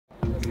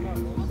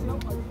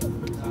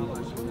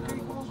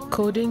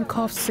Codeine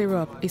cough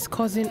syrup is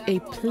causing a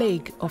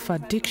plague of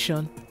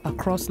addiction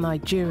across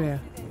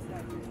Nigeria.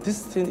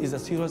 This thing is a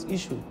serious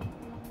issue.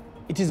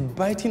 It is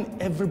biting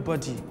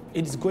everybody.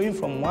 It is going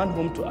from one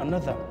home to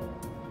another.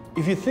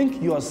 If you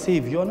think you are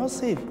safe, you are not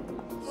safe.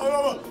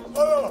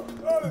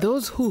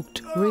 Those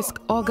hooked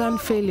risk organ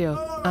failure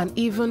and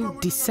even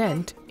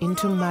descent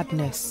into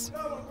madness.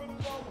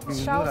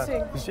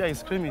 Shouting. Yeah, he's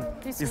screaming.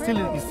 He's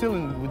still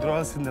in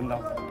withdrawal syndrome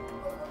now.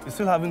 He's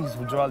still having his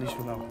withdrawal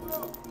issue now.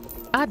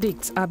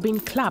 Addicts are being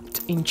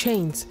clapped in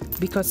chains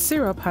because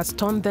syrup has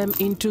turned them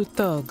into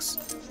thugs.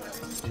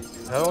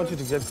 I don't want you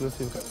to get close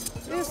to him.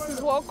 This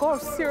is what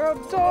cough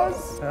syrup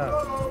does. Yeah.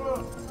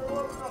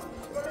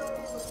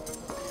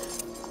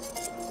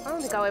 I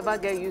don't think I'll ever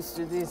get used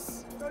to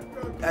this.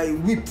 I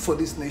weep for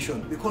this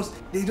nation because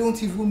they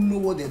don't even know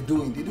what they're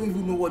doing. They don't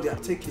even know what they are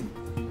taking.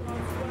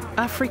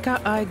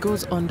 Africa Eye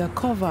goes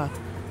undercover,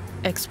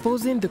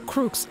 exposing the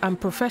crooks and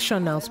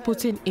professionals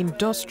putting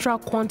industrial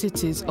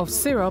quantities of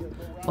syrup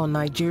on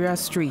Nigeria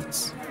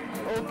streets.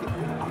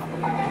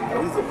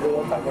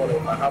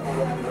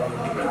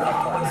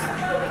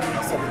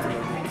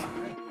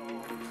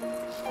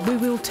 We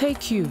will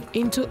take you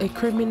into a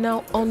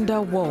criminal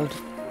underworld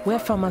where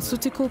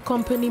pharmaceutical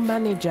company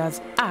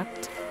managers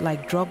act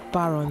like drug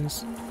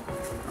barons.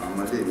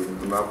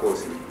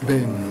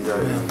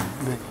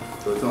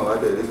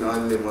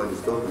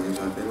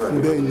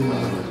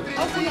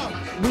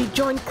 We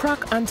join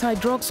crack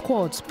anti-drug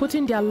squads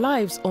putting their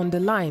lives on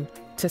the line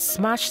to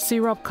smash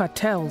syrup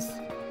cartels.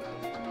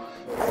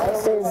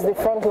 This is the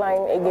front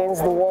line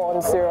against the war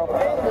on syrup.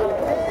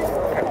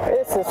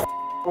 This is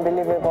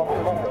unbelievable.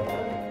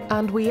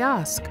 And we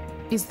ask,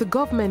 is the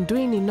government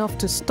doing enough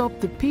to stop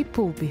the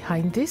people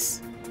behind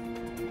this?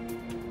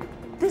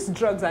 These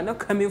drugs are not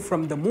coming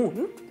from the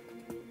moon.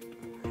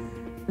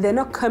 They're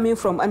not coming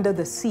from under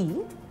the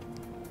sea.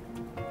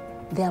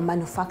 They are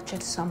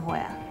manufactured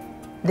somewhere.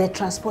 They're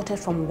transported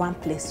from one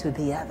place to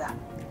the other.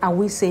 Are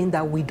we saying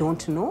that we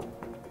don't know?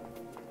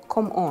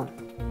 Come on.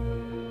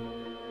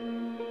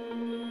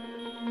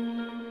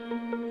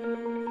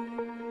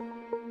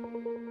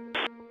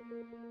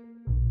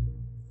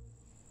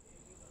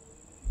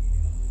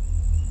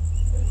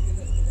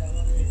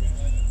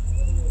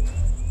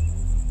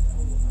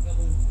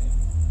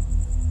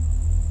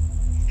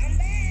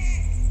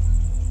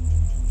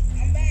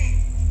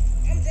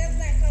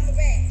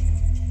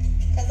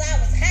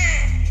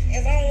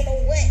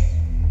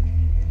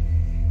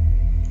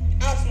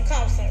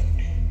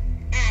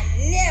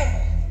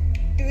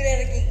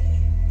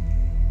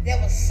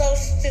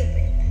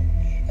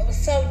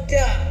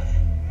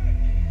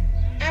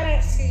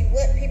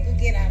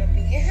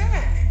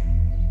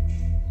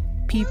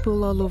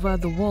 People all over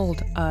the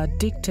world are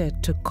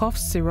addicted to cough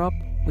syrup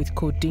with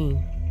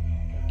codeine.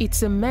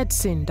 It's a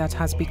medicine that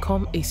has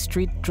become a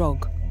street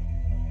drug.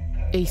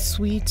 A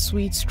sweet,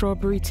 sweet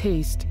strawberry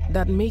taste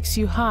that makes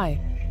you high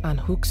and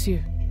hooks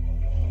you.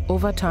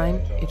 Over time,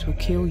 it will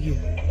kill you.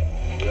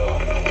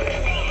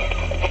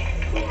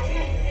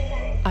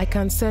 I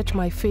can search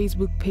my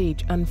Facebook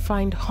page and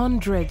find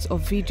hundreds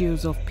of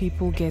videos of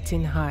people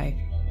getting high.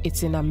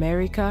 It's in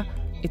America,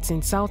 it's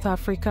in South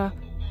Africa,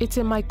 it's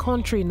in my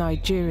country,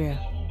 Nigeria.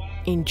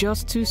 In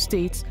just 2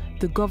 states,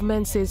 the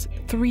government says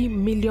 3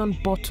 million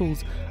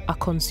bottles are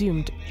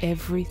consumed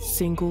every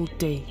single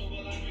day.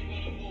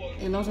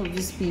 A lot of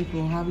these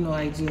people have no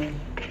idea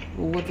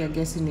what they're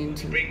getting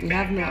into. They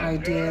have no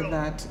idea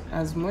that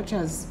as much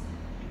as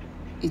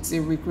it's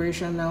a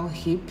recreational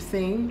hip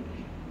thing,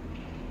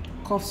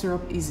 cough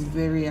syrup is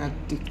very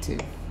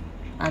addictive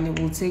and it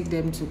will take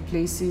them to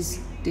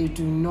places they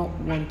do not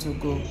want to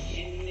go.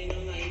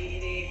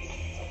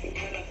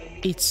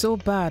 It's so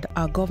bad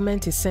our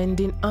government is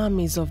sending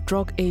armies of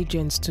drug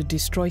agents to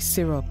destroy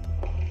syrup.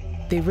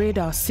 They raid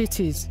our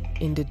cities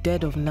in the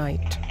dead of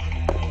night.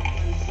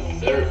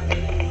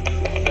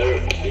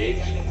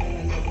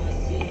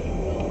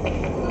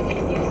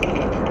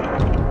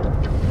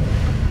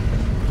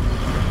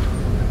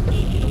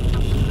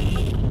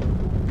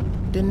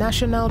 The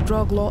National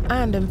Drug Law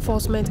and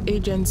Enforcement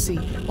Agency,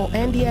 or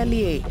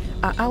NDLEA,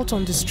 are out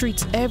on the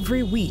streets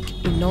every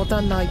week in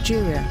northern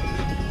Nigeria.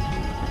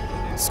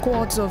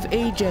 Squads of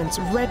agents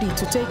ready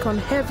to take on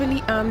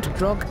heavily armed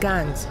drug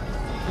gangs.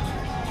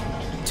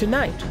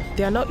 Tonight,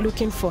 they are not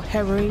looking for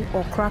heroin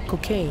or crack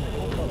cocaine.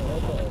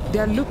 They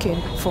are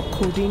looking for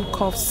codeine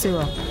cough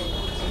syrup.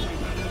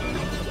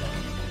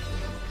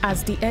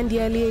 As the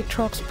NDLEA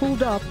trucks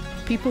pulled up,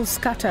 people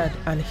scattered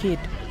and hid.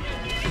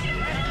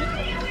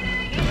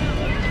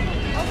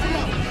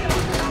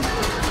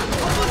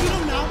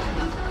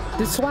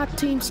 The SWAT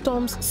team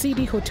storms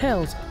CD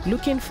hotels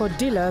looking for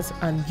dealers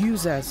and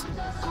users.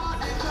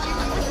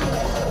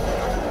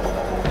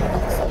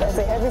 There's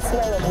a heavy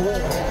smell of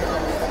weed.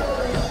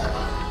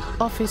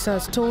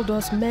 Officers told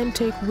us men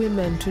take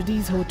women to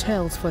these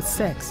hotels for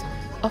sex,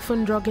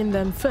 often drugging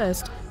them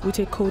first with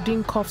a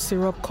codeine cough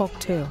syrup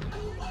cocktail.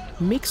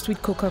 Mixed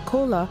with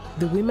Coca-Cola,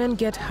 the women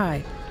get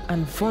high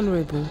and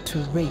vulnerable to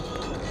rape.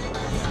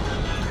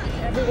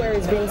 Everywhere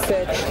is being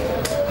searched,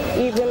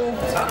 even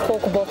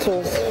Coke bottles.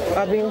 bottles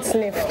are being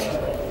sniffed.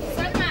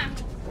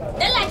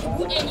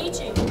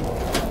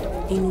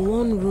 In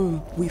one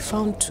room, we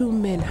found 2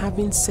 men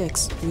having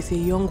sex with a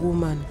young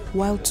woman,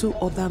 while 2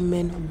 other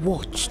men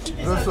watched.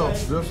 Dress up.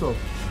 Dress up.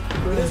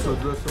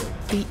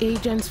 The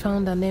agents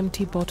found an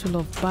empty bottle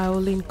of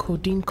Sweet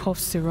Codeine cough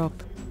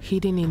syrup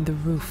hidden in the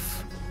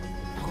roof.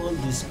 Call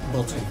this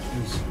bottle,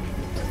 please.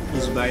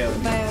 It's bio.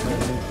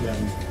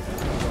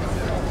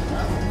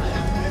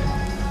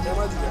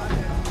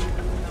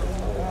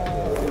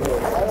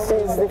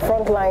 This is the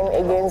front line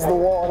against the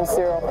war on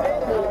syrup.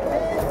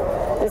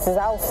 This is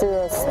how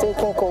serious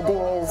taking codeine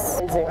is.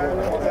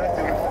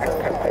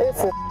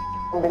 It's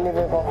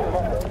unbelievable.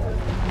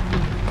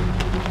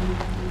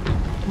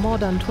 More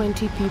than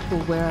 20 people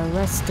were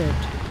arrested.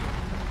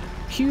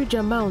 Huge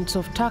amounts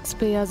of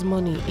taxpayers'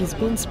 money is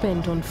being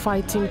spent on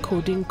fighting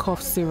codeine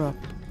cough syrup.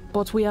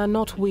 But we are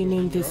not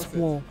winning this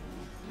war.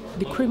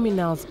 The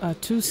criminals are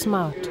too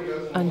smart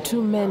and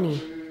too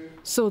many,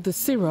 so the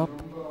syrup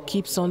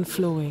keeps on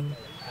flowing.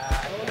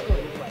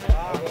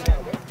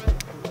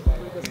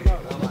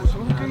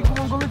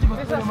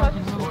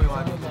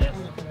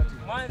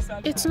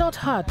 It's not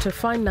hard to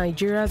find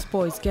Nigeria's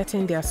boys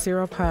getting their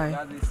syrup high.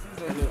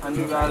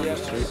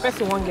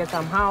 Person won't get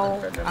them. How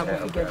I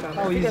go to get them?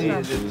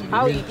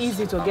 How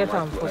easy to get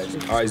them?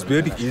 It's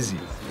very easy.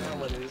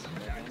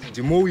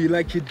 The more we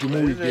like it, the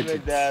more we get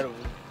it.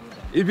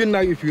 Even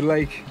now, if you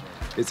like,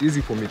 it's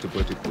easy for me to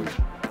put it for you.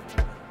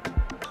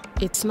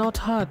 It's not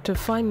hard to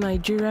find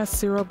Nigeria's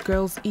syrup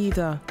girls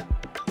either.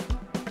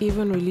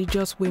 Even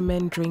religious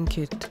women drink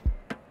it.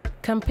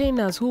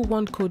 Campaigners who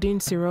want codeine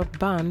syrup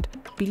banned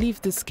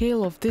believe the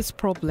scale of this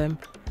problem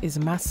is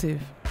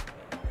massive.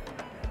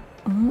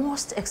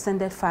 Most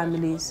extended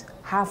families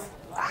have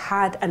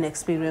had an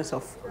experience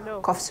of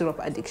cough syrup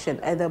addiction,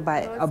 either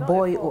by a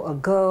boy or a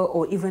girl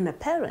or even a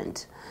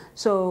parent.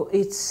 So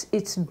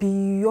it's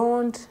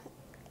beyond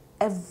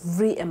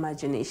every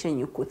imagination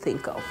you could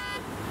think of.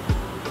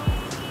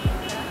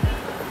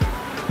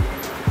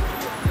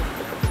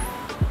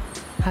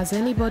 Has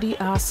anybody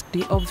asked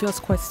the obvious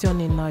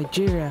question in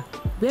Nigeria?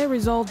 Where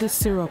is all this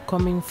syrup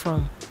coming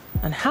from?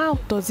 And how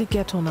does it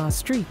get on our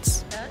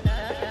streets?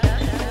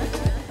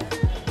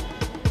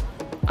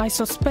 I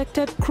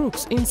suspected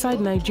crooks inside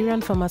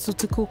Nigerian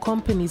pharmaceutical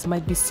companies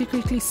might be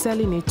secretly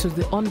selling it to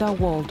the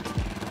underworld.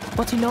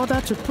 But in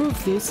order to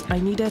prove this, I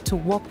needed to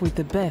work with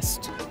the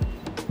best.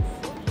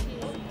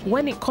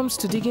 When it comes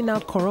to digging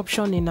out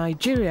corruption in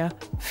Nigeria,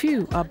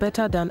 few are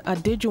better than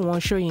Adejuwon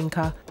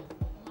Soyinka,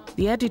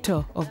 the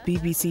editor of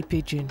BBC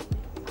Pidgin.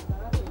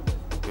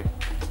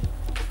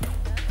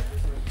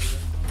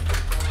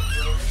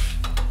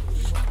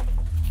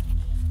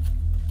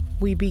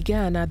 We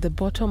began at the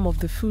bottom of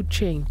the food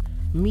chain,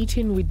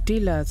 meeting with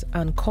dealers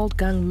and cult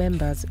gang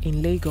members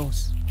in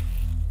Lagos.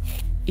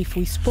 If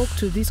we spoke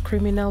to these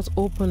criminals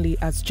openly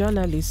as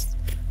journalists,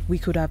 we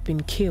could have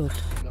been killed.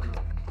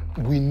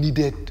 We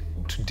needed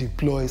to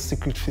deploy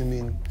secret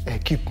filming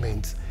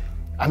equipment.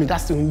 I mean,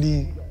 that's the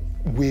only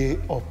way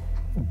of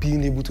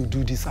being able to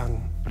do this and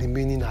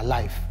remaining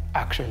alive,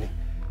 actually.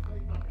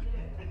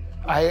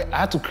 I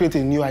had to create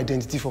a new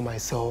identity for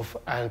myself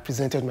and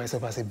presented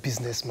myself as a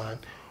businessman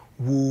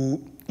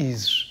who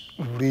is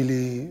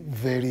really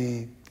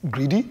very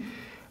greedy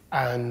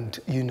and,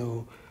 you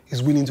know,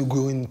 is willing to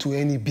go into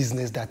any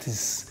business that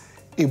is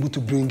able to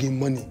bring in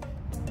money.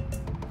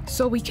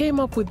 So we came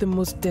up with the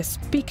most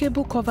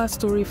despicable cover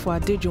story for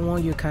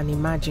Adejuwon you can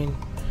imagine.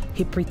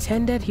 He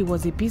pretended he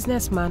was a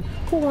businessman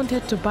who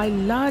wanted to buy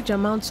large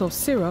amounts of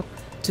syrup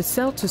to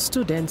sell to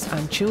students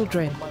and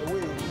children.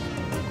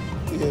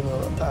 You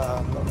know,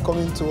 I'm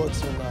coming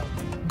towards you now.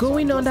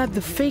 Going under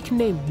the fake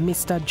name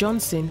Mr.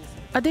 Johnson,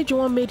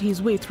 Adejuwon made his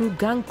way through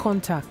gang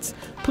contacts,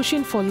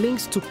 pushing for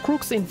links to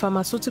crooks in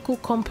pharmaceutical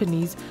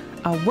companies,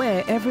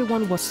 aware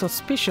everyone was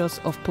suspicious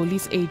of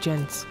police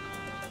agents.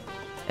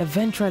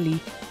 Eventually,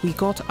 we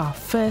got our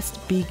first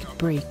big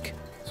break.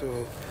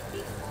 So,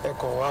 I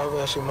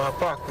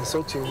park in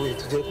such a way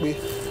to get me.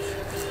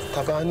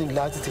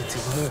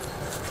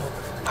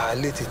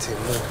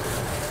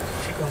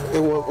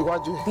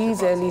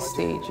 These early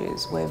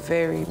stages were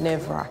very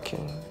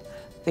nerve-wracking.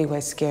 They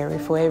were scary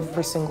for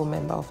every single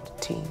member of the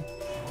team.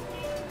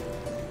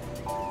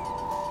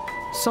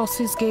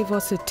 Sources gave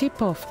us a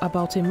tip-off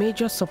about a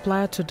major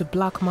supplier to the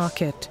black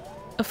market,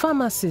 a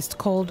pharmacist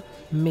called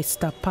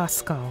Mr.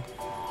 Pascal.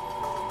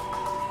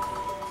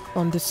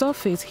 On the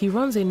surface, he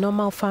runs a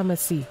normal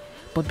pharmacy,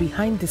 but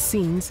behind the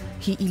scenes,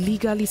 he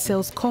illegally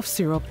sells cough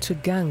syrup to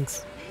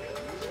gangs.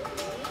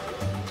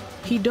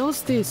 He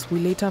does this, we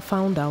later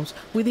found out,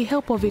 with the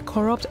help of a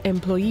corrupt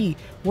employee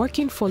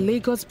working for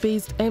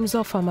Lagos-based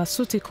Emzor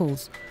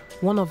Pharmaceuticals,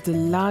 one of the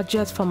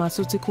largest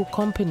pharmaceutical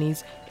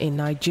companies in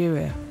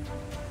Nigeria.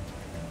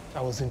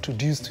 I was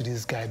introduced to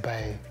this guy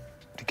by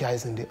the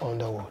guys in the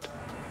underworld.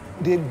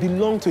 They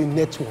belong to a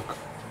network,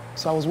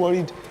 so I was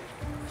worried,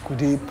 could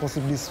they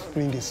possibly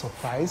spring a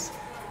surprise?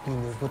 You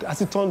know, but as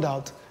it turned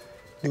out,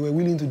 they were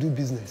willing to do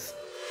business.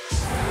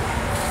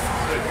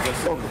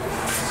 Okay.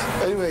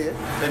 Anyway,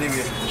 yeah?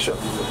 Anyway. Sure.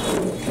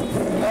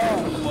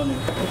 Good morning.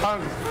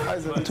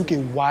 It took a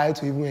while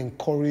to even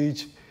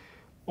encourage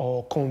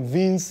or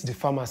convince the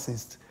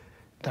pharmacist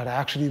that I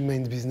actually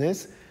meant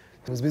business.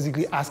 It was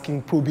basically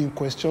asking probing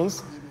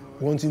questions,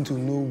 wanting to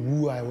know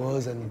who I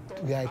was and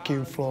where I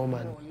came from,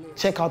 and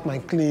check out my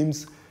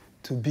claims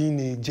to being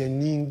a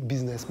genuine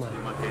businessman.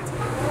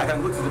 I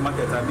can go to the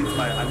market and meet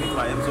my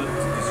Amazon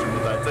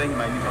distributor. I tell him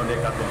I need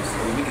 100 cartons.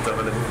 We'll make it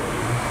available for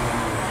you.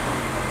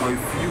 But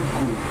if you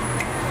go,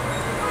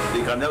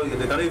 they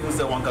cannot even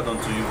sell 1 carton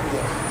to you.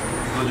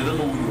 Because they don't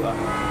know who you are.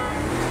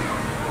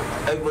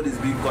 Everybody's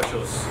being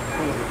cautious.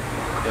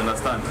 You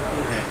understand?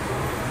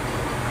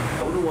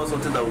 I wouldn't want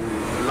something that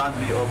will land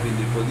me up in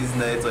the police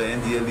net or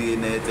NDLEA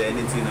net or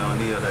anything on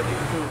the other day.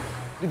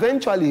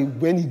 Eventually,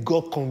 when he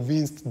got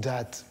convinced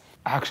that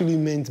I actually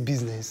meant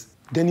business,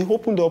 then he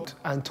opened up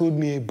and told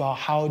me about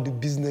how the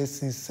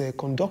business is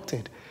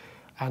conducted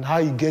and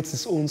how he gets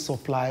his own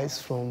supplies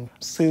from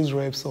sales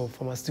reps of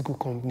pharmaceutical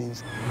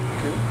companies.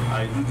 Okay.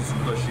 I do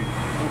distributorship.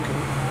 Okay.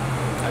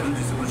 I do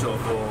distribution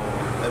for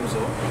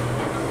EMSO.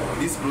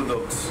 These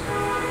products,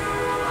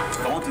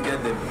 if I want to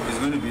get them, it's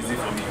going to be easy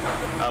for me.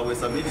 I will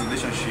establish a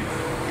relationship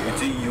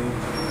between you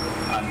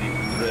and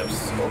the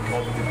reps of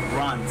the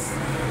brands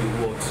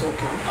you work.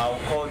 Okay. I'll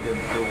call them,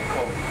 they will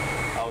come.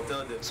 I'll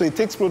tell them. So he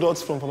takes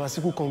products from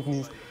pharmaceutical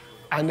companies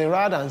and then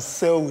rather than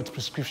sell with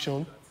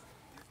prescription,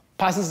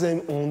 passes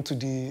them on to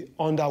the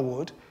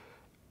underworld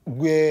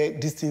where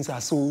these things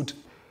are sold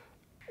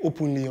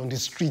openly on the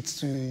streets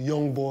to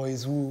young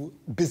boys who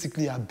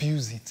basically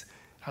abuse it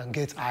and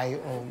get high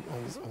on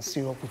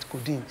syrup with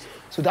codeine.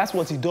 So that's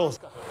what he does.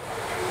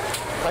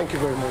 Thank you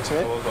very much.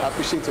 I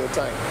appreciate your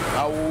time.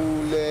 I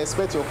will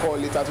expect your call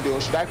later today, or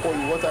should I call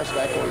you? What time should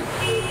I call you?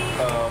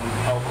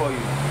 I'll call you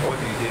before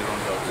the day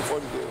runs out. Before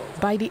the day runs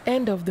out. By the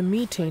end of the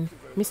meeting,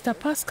 Mr.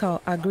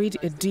 Pascal agreed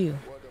a deal.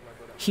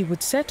 He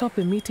would set up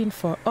a meeting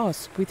for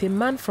us with a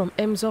man from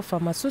EMSO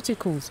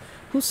Pharmaceuticals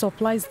who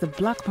supplies the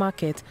black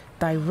market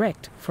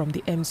direct from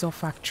the EMSO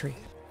factory.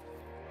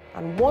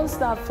 And once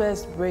that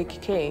first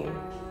break came,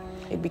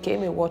 it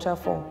became a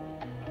waterfall.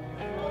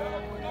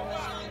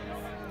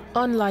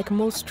 Unlike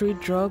most street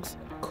drugs,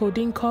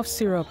 codeine cough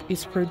syrup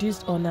is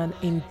produced on an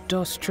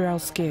industrial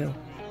scale.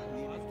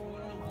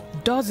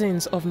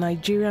 Dozens of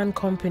Nigerian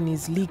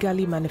companies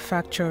legally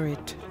manufacture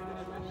it.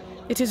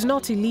 It is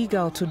not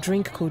illegal to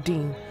drink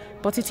codeine,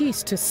 but it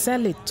is to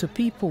sell it to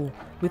people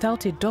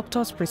without a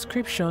doctor's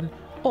prescription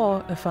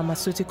or a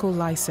pharmaceutical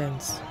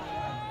license.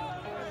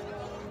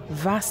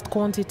 Vast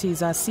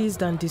quantities are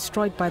seized and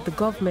destroyed by the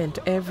government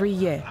every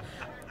year,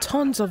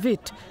 tons of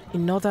it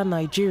in northern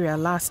Nigeria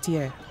last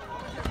year.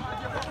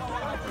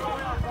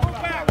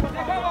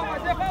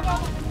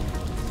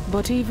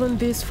 But even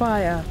this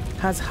fire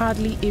has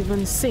hardly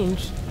even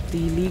singed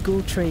the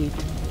illegal trade.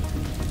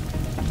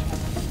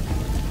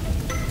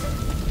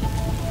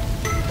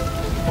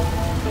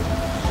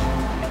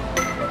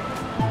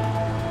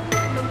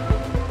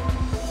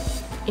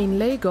 In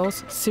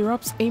Lagos,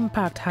 syrup's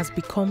impact has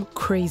become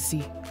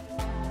crazy.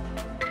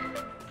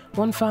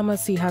 One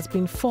pharmacy has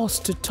been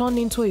forced to turn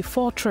into a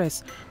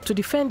fortress to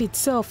defend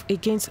itself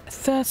against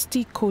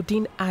thirsty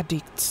codeine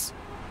addicts.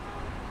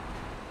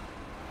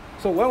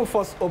 So when we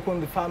first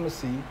opened the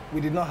pharmacy,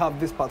 we did not have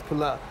this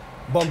particular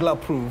burglar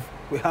proof.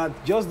 We had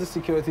just the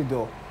security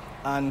door.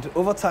 And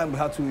over time, we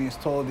had to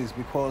install this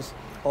because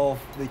of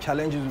the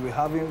challenges we were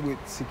having with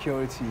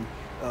security.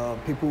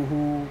 People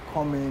who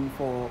come in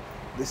for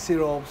the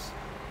syrups,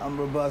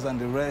 robbers, and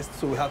the rest.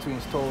 So we had to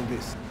install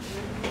this.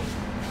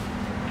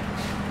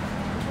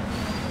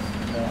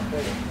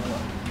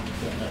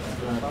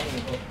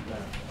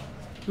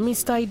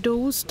 Mr.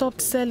 Idowu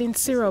stopped selling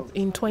syrup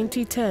in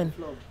 2010,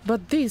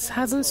 but this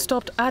hasn't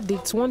stopped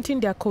addicts wanting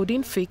their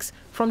codeine fix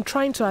from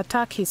trying to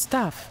attack his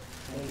staff.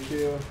 Thank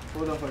you.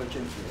 Hold on for the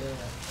change.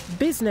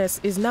 Business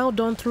is now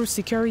done through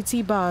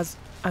security bars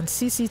and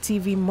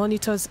CCTV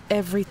monitors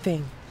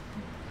everything.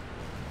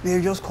 They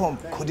just come,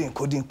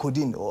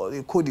 codeine, or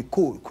they code,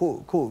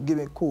 give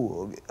me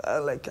code.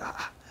 I'm like,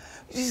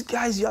 these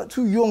guys, you are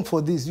too young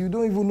for this. You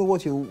don't even know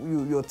what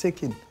you're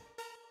taking.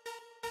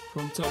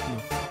 From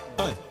Tottenham.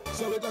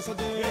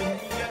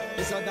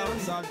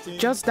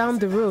 Just down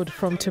the road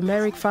from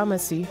Turmeric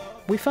Pharmacy,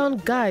 we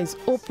found guys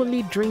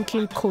openly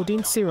drinking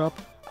codeine syrup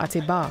at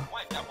a bar.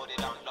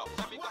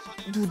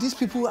 Do these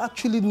people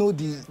actually know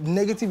the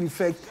negative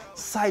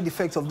side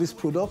effects of this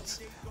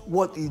product?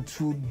 What it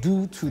will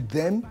do to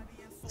them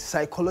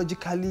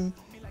psychologically,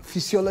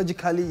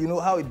 physiologically, you know,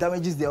 how it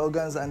damages their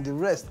organs and the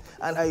rest.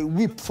 And I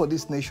weep for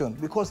this nation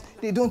because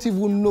they don't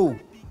even know.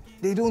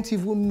 They don't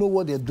even know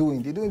what they're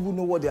doing. They don't even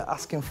know what they're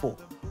asking for.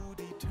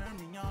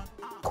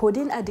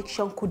 Codeine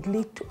addiction could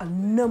lead to a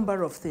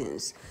number of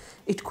things.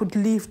 It could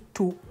lead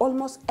to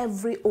almost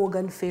every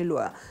organ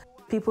failure.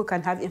 People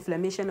can have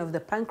inflammation of the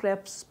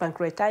pancreas,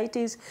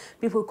 pancreatitis.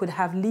 People could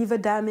have liver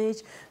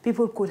damage.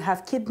 People could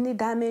have kidney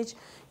damage.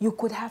 You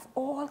could have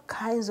all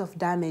kinds of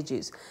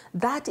damages.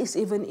 That is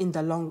even in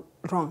the long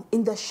run.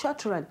 In the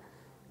short run,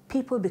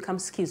 people become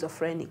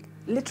schizophrenic,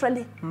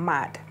 literally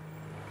mad.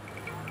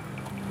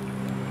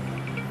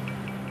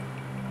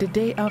 The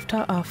day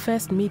after our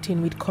first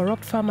meeting with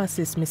corrupt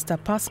pharmacist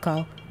Mr.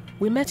 Pascal,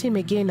 we met him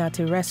again at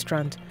a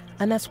restaurant,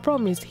 and as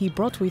promised, he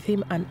brought with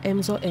him an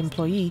Emzor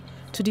employee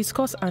to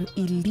discuss an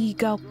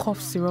illegal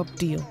cough syrup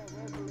deal.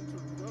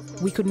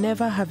 We could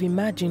never have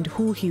imagined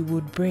who he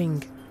would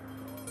bring.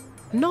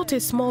 Not a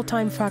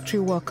small-time factory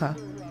worker,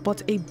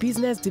 but a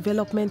business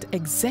development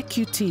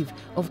executive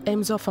of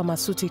Emzor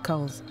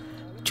Pharmaceuticals,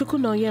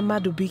 Chukwunoye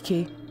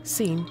Madubike,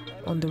 seen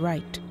on the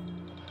right.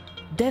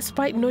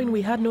 Despite knowing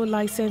we had no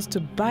license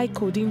to buy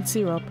codeine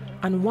syrup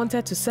and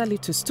wanted to sell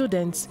it to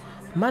students,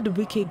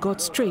 Madubike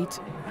got straight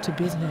to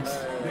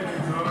business.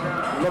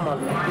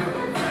 Normally,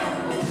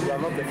 you are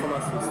not a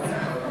pharmacist.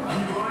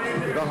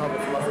 You don't have a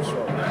pharmacy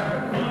shop.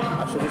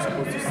 Actually,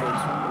 supposed to sell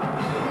to.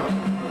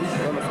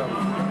 You understand?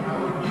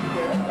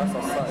 That's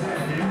a sign.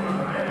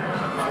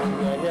 So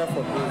we are here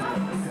for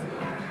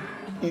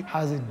business. It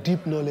has a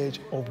deep knowledge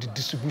of the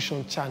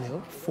distribution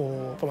channel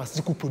for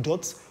pharmaceutical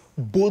products,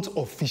 both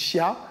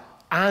official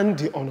and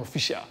the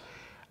unofficial.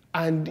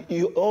 And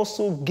he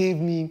also gave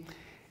me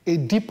a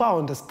deeper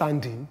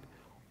understanding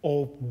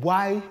of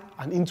why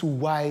and into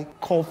why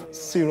cough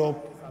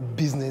syrup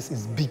business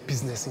is big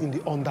business in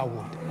the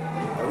underworld.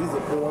 This is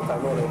a product I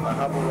know that if I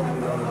have 1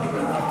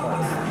 million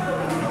cartons,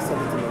 I sell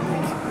it in a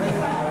week.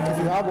 If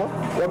you have what?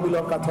 1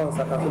 million cartons,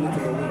 I can sell it in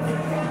a week.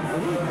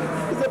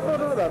 It's a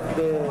product that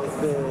the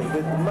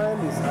demand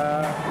is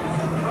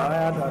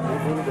higher than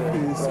even the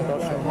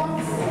production,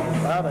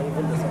 higher than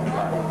even the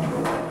supply.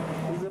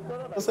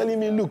 Telling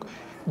me, look,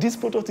 this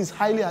product is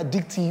highly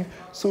addictive,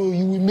 so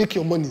you will make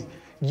your money.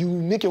 You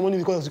will make your money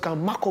because you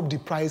can mark up the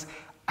price,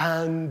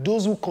 and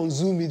those who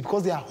consume it,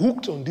 because they are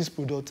hooked on this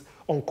product,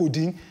 on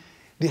codeine,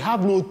 they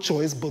have no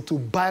choice but to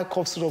buy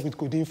cough syrup with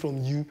codeine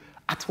from you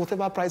at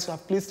whatever price you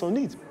have placed on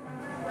it.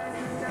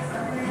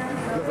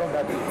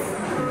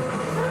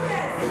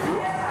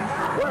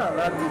 When an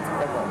addict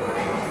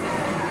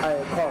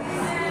come,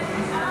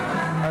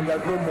 and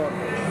there's no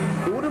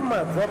money, they wouldn't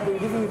mind dropping,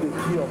 giving you the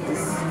key of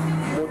this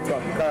motor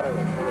and car,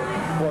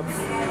 but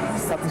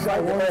satisfy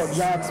the urge.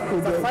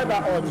 Satisfy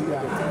that urge.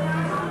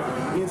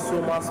 Being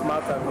so much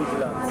smart and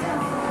vigilant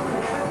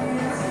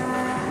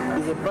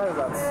is a price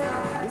that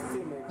this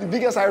thing. The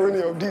biggest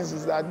irony of this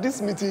is that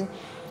this meeting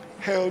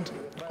held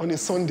on a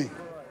Sunday.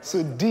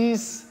 So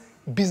this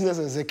business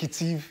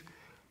executive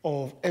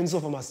of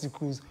Emzor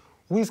Pharmaceuticals,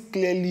 who is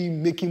clearly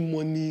making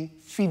money,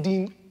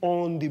 feeding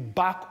on the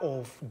back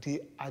of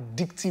the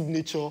addictive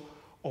nature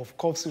of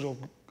cough syrup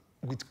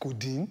with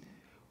codeine,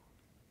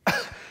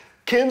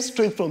 came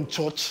straight from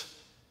church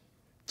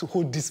to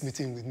hold this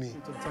meeting with me.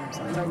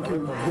 Thank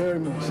you very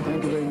much.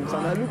 Thank you very much.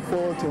 And I look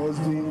forward to us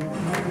doing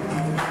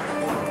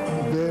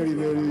very,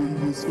 very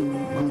useful,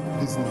 good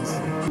business.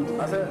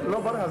 I said,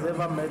 nobody has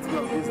ever met me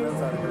on business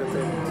and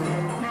regretted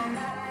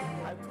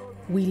it.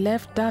 We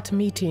left that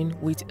meeting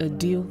with a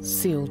deal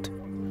sealed.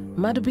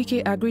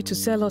 Madubike agreed to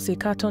sell us a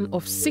carton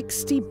of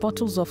 60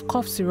 bottles of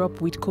cough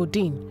syrup with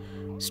codeine,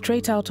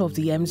 straight out of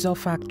the Emzor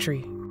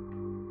factory.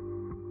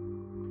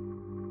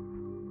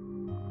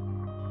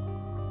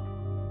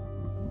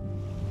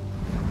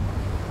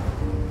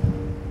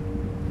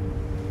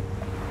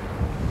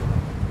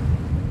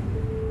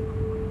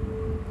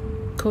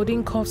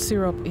 Codeine cough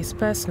syrup is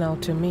personal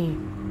to me.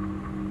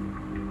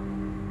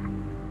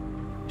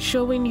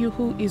 Showing you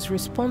who is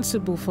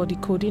responsible for the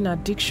codeine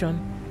addiction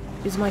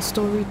is my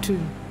story too.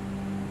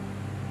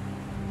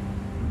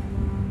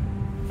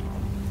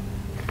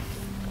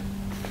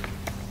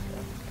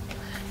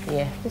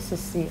 Yeah, this is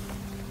C.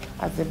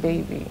 As a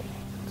baby,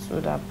 it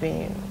would have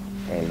been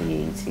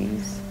early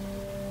 80s.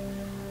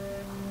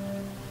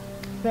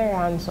 Very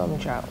handsome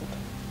child.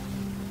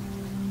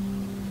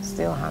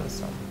 Still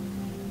handsome.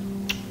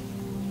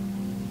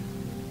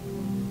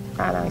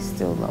 And I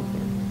still love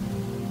him.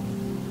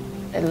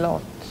 A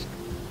lot.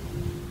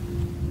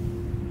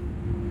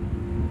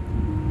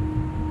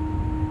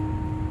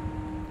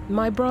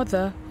 My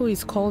brother, who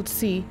is called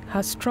C,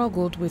 has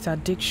struggled with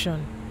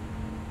addiction.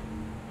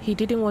 He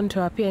didn't want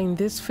to appear in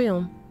this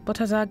film, but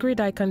has agreed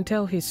I can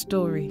tell his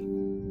story.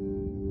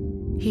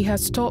 He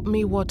has taught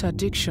me what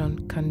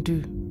addiction can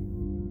do.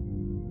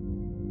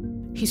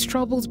 His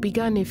troubles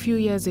began a few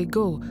years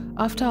ago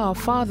after our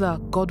father,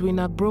 Godwin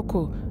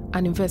Agboko,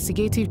 an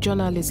investigative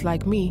journalist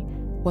like me,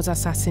 was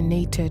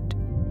assassinated.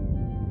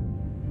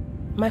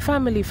 My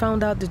family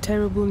found out the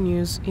terrible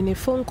news in a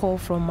phone call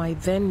from my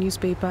then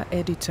newspaper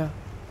editor.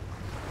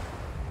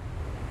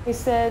 He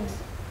said,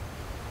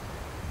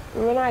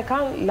 "Rona, I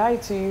can't lie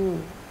to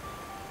you.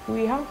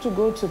 We have to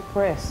go to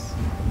press.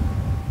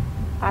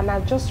 And I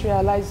just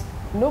realized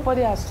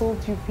nobody has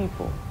told you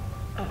people."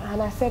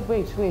 And I said,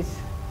 wait.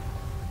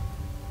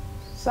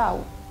 Sir,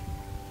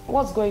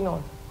 what's going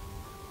on?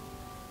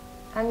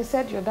 And he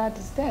said, your dad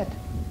is dead.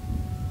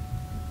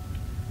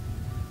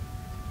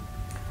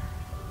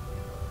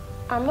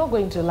 I'm not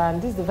going to lie.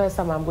 This is the first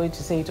time I'm going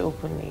to say it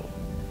openly.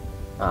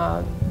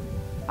 I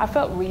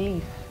felt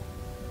relief.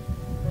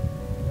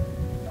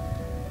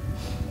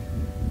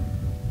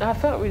 I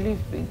felt relief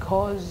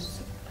because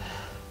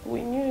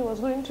we knew he was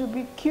going to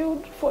be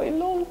killed for a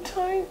long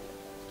time.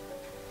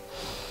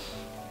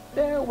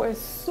 There were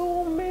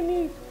so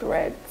many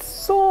threats,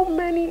 so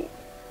many.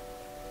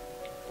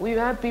 We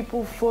had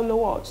people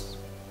follow us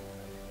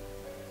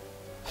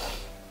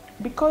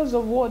because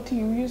of what he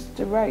used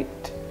to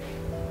write.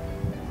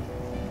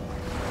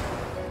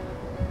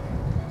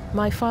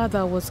 My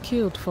father was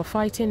killed for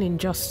fighting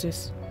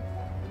injustice,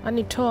 and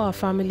it tore our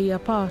family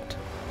apart.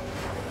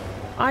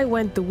 I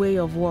went the way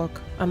of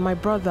work, and my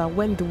brother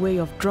went the way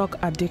of drug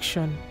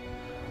addiction.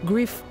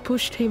 Grief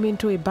pushed him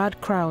into a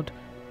bad crowd,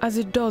 as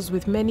it does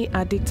with many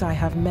addicts I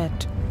have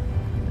met.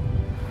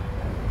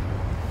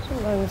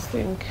 Sometimes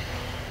think,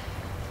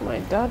 if my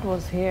dad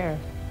was here,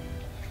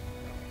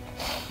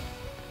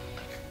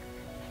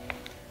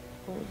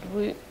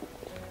 would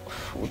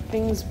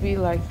things be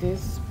like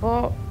this?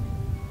 But,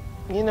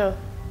 you know,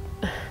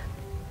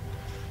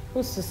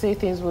 who's to say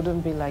things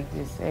wouldn't be like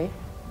this, eh?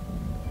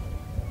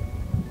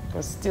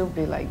 Or still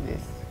be like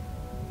this.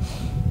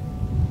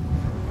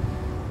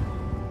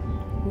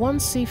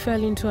 Once he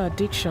fell into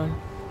addiction,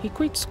 he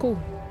quit school,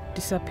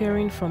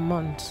 disappearing for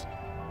months.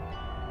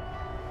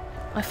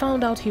 I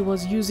found out he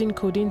was using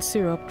codeine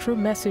syrup through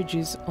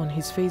messages on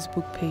his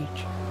Facebook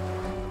page.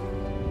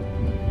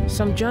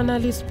 Some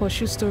journalists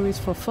pursue stories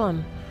for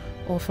fun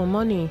or for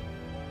money.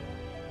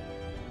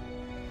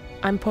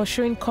 I'm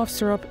pursuing cough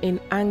syrup in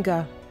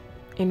anger,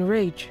 in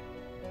rage,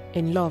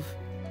 in love.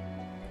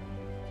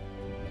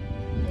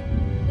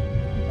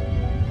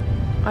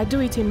 I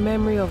do it in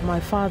memory of my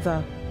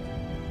father.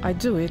 I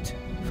do it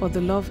for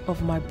the love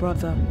of my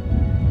brother.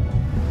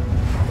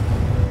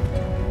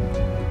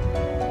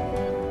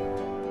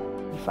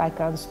 If I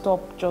can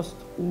stop just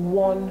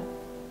one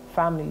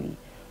family,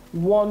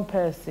 one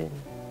person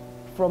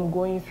from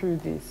going through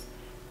this,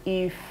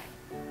 if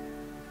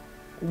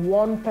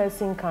one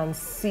person can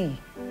see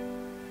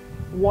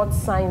what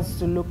signs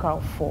to look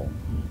out for,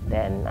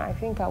 then I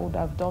think I would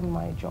have done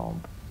my job.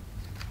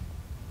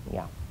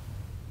 Yeah.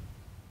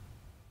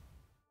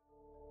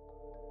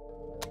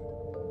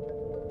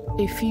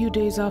 A few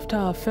days after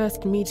our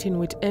first meeting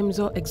with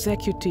Emzo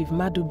executive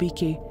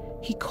Madubike,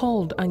 he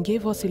called and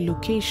gave us a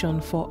location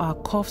for our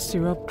cough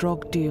syrup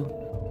drug deal.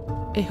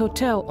 A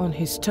hotel on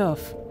his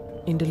turf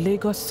in the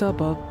Lagos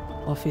suburb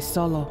of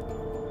Isolo.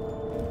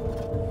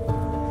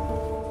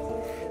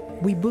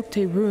 We booked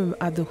a room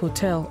at the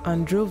hotel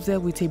and drove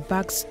there with a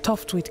bag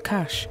stuffed with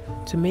cash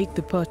to make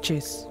the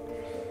purchase.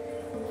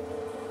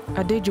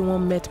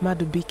 Adejuwon met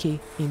Madubike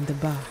in the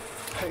bar.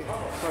 Hey,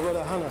 my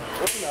brother Hannah.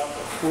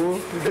 Oh,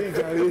 today,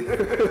 Jerry.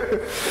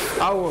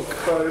 I work.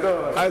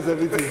 How's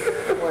everything?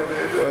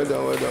 Well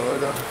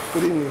done.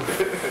 Good evening.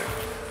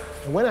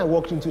 When I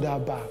walked into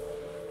that bar,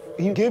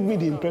 he gave me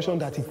the impression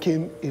that he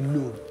came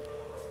alone.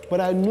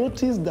 But I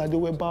noticed that there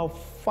were about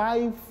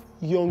 5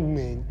 young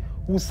men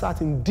who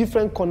sat in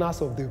different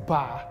corners of the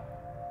bar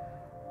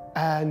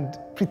and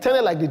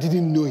pretended like they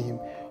didn't know him.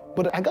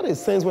 But I got a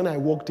sense when I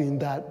walked in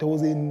that there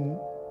was a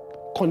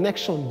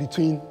connection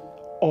between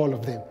all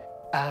of them.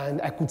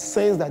 And I could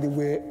sense that they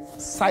were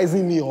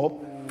sizing me up.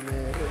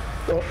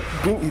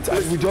 Bring it,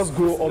 and we just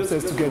go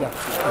upstairs together.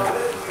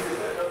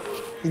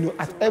 You know,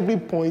 at every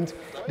point,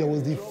 there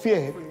was the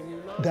fear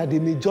that they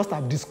may just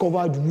have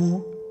discovered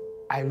who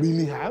I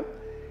really am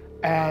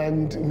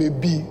and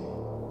maybe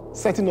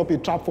setting up a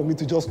trap for me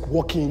to just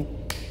walk in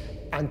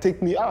and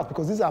take me out,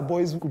 because these are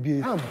boys who could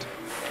be harmed.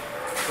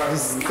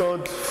 This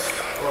third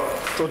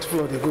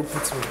floor, they go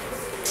put me.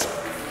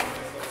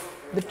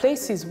 The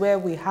places where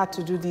we had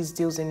to do these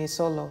deals in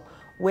Isolo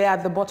were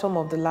at the bottom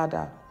of the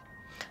ladder.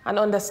 And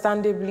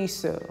understandably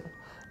so,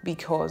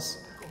 because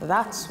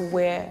that's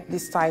where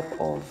this type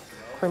of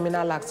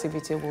criminal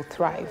activity will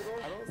thrive.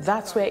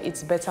 That's where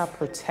it's better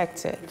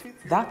protected.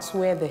 That's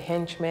where the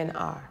henchmen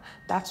are.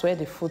 That's where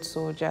the foot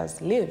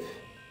soldiers live.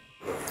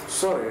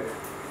 Sorry,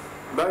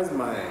 that is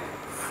my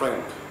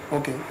friend.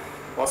 Okay.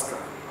 Oscar.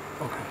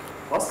 Okay.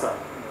 Oscar,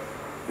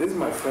 this is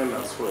my friend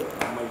as well,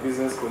 and my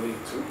business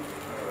colleague too,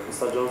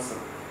 Mr. Johnson.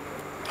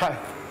 Hi,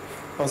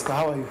 Oscar,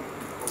 how are you?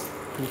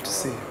 Good to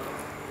see you.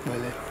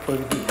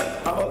 Well,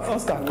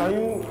 Oscar, can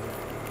you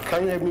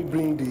help me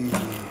bring the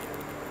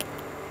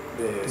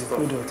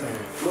product?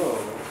 No,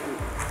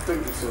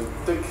 take this one,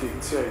 take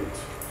it, tear it.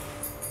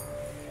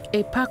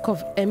 A pack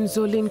of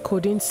Emzolin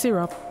codeine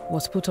syrup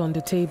was put on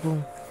the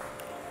table.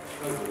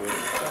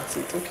 That's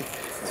it, okay.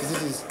 So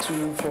this is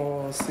 2,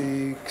 4,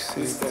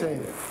 6,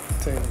 10.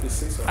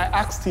 I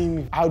asked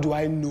him, how do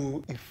I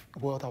know if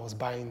what I was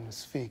buying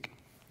was fake?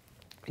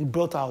 He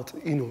brought out,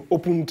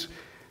 opened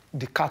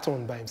the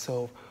carton by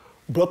himself,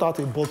 brought out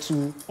a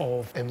bottle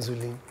of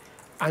Emzolin,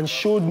 and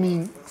showed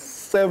me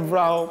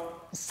several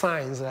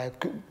signs that I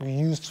could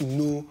use to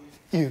know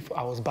if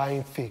I was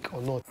buying fake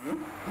or not.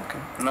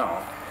 Okay.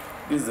 Now,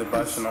 this is the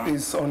batch number.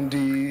 It's on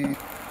the...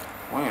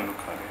 When you look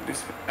at it, this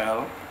is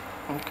L.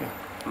 Okay.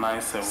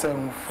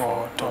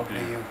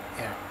 974W.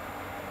 Yeah.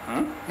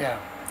 Yeah.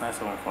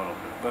 974W.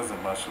 That's the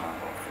batch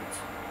number of it.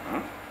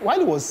 While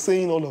he was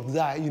saying all of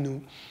that,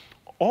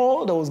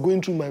 all that was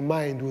going through my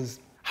mind was,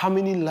 How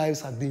many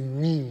lives have been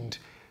ruined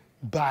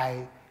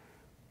by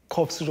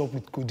cough syrup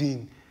with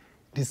codeine?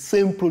 The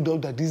same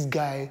product that this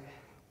guy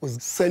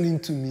was selling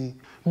to me,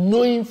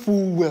 knowing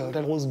full well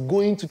that I was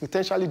going to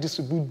potentially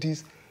distribute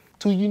this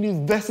to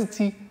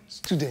university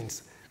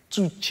students,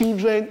 to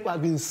children who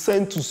have been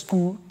sent to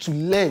school to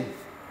learn.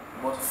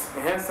 But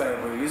hence I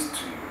released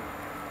to you.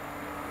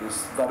 You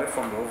started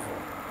from the oven.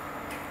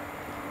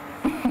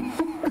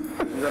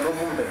 It's an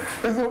oven bed.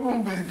 It's an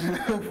oven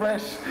bed.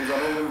 Fresh. It's an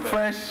oven bed.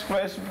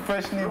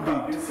 Freshly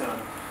baked.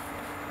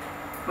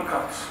 Look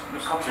at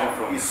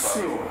how it's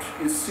sealed.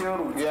 It's sealed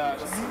with Let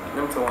me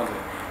tell you one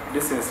thing.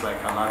 This is like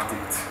an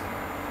addict.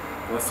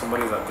 When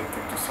somebody is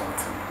addicted to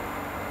something,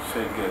 so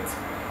you get,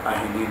 and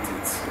he needs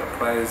it. Your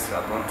price,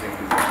 I don't think is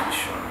an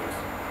issue on this.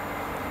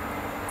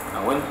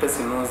 And when the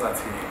person knows that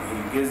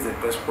he gets the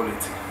best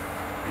quality,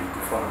 you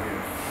go from him.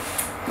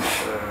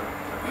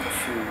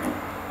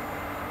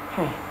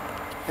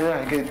 Yeah,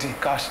 I get the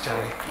cash,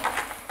 Jerry.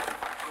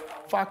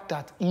 The fact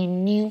that he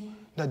knew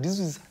that this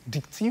was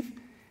addictive,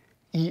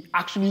 he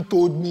actually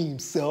told me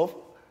himself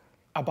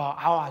about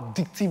how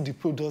addictive the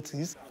product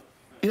is.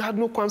 He had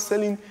no qualm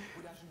selling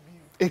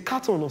a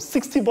carton of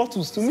 60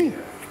 bottles to me.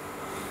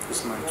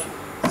 It's my true.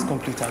 It's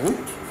complete, I mean.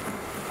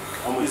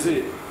 How much is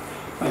it?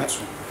 Yeah.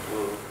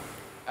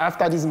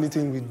 After this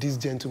meeting with this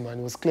gentleman,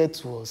 it was clear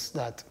to us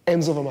that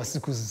Emzo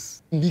Pharmaceuticals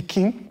is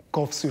leaking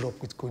cough syrup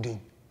with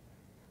codeine.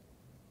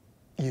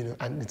 You know,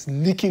 and it's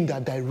leaking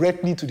that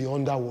directly to the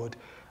underworld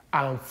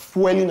and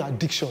fueling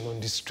addiction on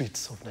the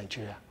streets of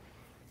Nigeria.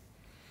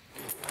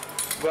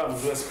 Go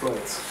and do exploit.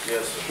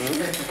 Yes, sir.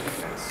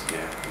 Yes.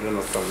 Yeah. You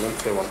understand? Let me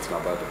tell you one thing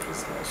about the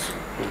business.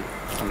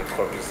 I'm a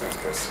core business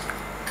person.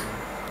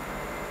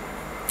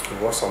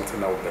 It was something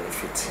that would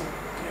benefit him.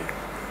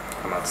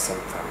 Yeah. And at the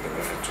same time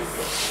benefit you.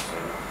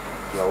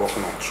 You are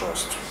working on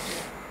trust. Yeah.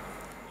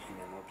 He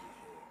may not be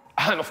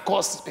here. And of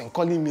course, he's been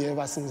calling me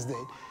ever since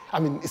then. I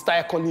mean, he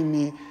started calling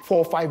me 4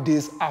 or 5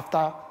 days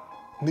after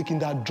making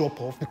that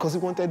drop-off because he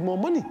wanted more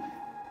money.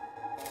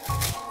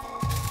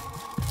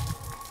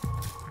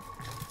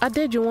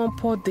 Adejuwon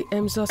poured the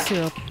Emzo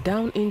syrup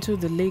down into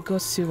the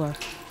Lagos sewer.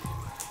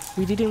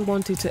 We didn't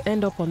want it to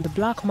end up on the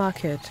black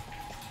market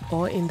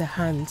or in the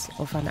hands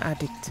of an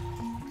addict.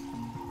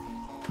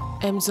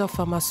 Emzo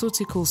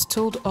Pharmaceuticals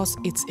told us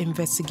it's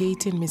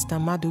investigating Mr.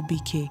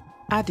 Madubike,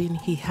 adding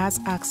he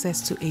has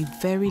access to a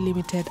very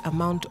limited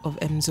amount of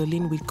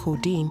Emzoline with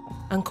codeine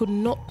and could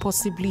not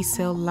possibly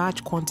sell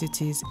large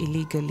quantities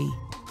illegally.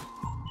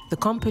 The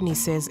company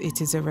says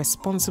it is a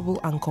responsible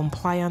and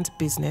compliant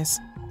business,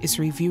 is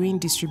reviewing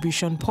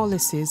distribution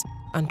policies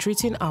and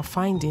treating our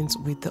findings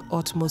with the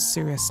utmost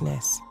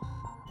seriousness.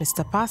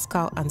 Mr.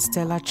 Pascal and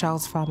Stella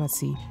Charles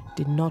Pharmacy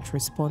did not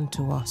respond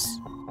to us.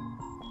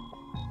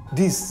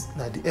 This,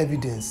 like the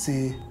evidence,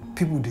 say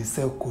people they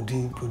sell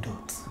codeine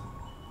products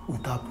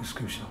without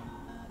prescription.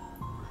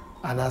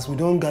 And as we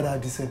don't gather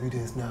this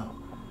evidence now,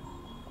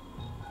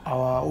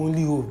 our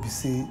only hope is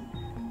say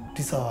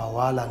this our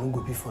wahala no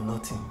go be for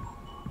nothing.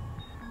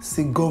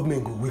 Say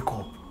government go wake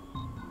up.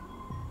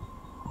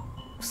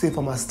 Say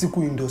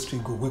pharmaceutical industry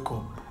go wake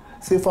up.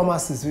 Say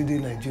pharmacists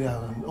within Nigeria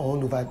and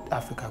all over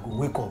Africa go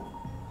wake up.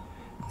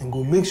 And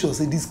go make sure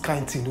say this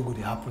kind of thing no go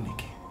dey happen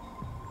again.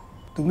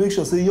 To make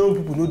sure say young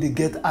people know they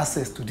get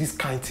access to this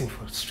kind of thing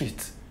for the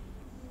street.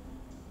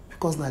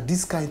 Because now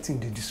this kind of thing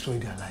they destroy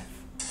their life.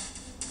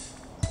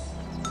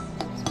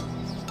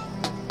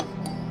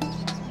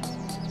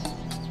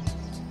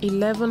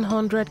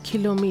 "1,100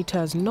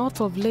 kilometers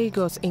north of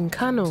Lagos in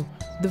Kano,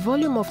 the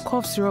volume of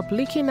cough syrup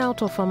leaking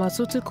out of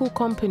pharmaceutical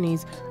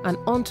companies and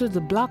onto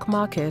the black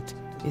market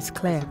is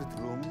clear.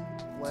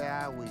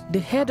 The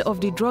head of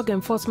the Drug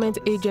Enforcement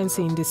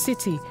Agency in the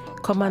city,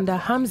 Commander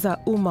Hamza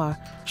Umar,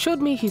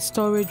 showed me his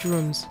storage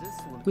rooms,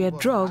 where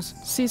drugs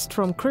seized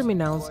from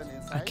criminals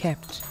are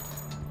kept.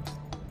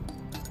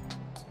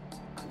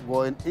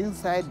 Going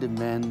inside the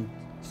main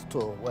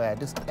store where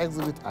these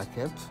exhibits are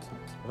kept,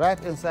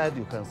 right inside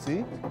you can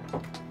see.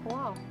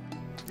 Wow.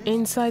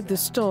 Inside the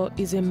store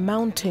is a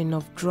mountain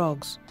of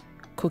drugs,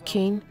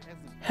 cocaine,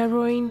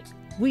 heroin,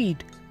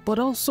 weed, but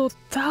also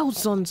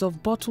thousands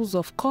of bottles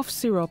of cough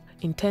syrup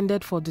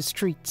intended for the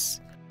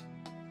streets.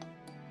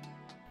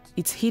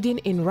 It's hidden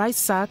in rice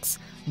sacks,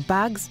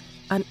 bags,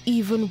 and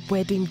even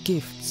wedding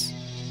gifts.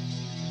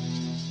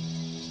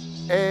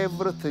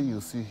 Everything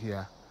you see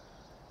here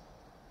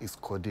is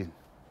codeine.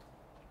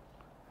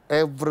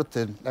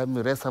 Everything. Let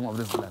me raise some of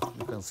this glass.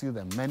 You can see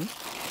them many.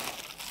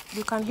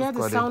 You can hear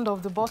the sound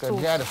of the bottles. You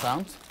can hear the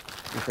sound.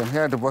 You can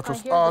hear the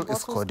bottles. All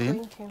is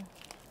codeine.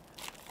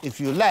 If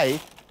you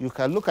like, you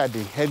can look at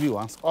the heavy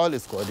ones. All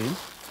is codeine.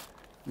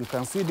 You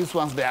can see these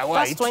ones, they are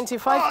white. That's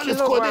 25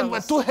 kilograms. All is codeine,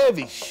 but too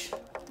heavy.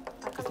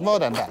 It's more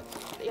than that.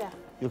 Yeah.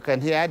 You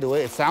can hear the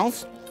way it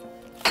sounds.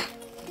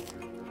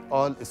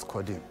 All is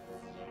codeine.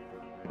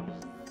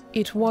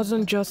 It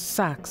wasn't just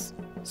sacks.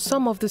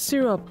 Some of the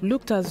syrup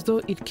looked as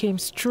though it came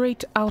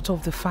straight out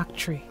of the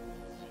factory.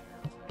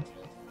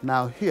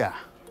 Now here,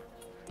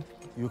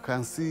 you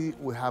can see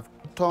we have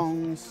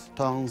tons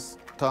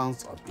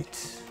of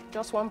it.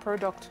 Just one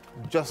product?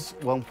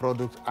 Just one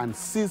product and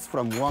seized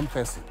from one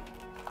person.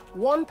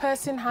 One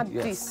person had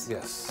Yes, this?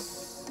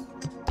 yes.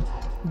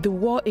 The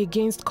war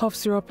against cough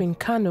syrup in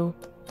Kano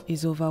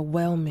is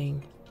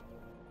overwhelming.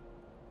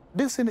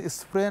 This thing is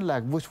spreading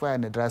like bushfire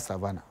in a dry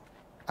savanna.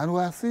 And we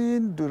are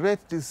seeing the rate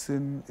this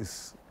thing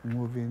is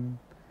moving.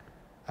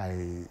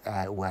 We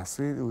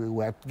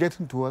are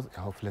getting towards a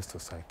hopeless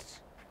society.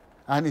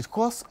 And it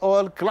costs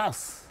all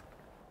class,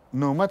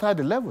 no matter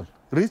the level,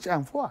 rich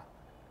and poor,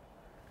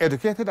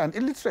 educated and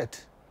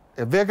illiterate,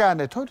 a beggar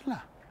and a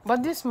toddler.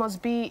 But this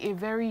must be a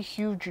very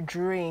huge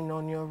drain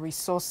on your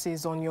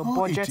resources, on your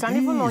budget, and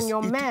even on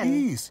your men.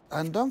 It is.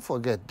 And don't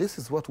forget, this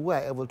is what we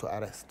are able to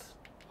arrest.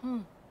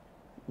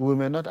 We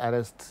may not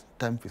arrest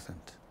 10%,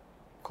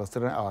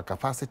 considering our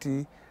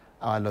capacity,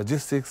 our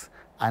logistics,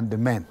 and the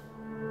men.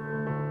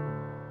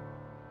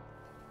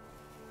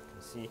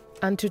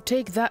 And to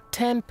take that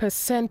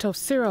 10% of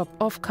syrup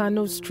off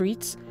Kano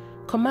streets,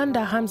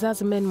 Commander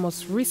Hamza's men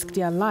must risk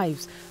their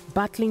lives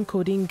battling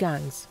codeine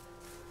gangs.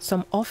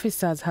 Some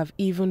officers have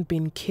even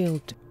been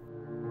killed.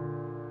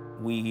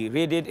 We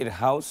raided a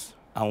house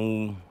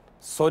and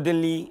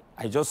suddenly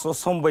I just saw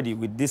somebody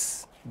with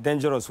this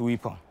dangerous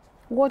weapon.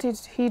 What did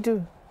he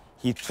do?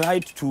 He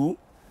tried to,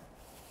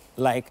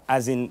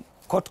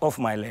 cut off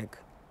my leg.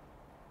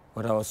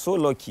 But I was so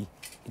lucky,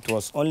 it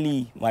was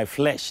only my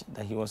flesh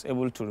that he was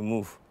able to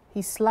remove.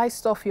 He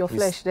sliced off your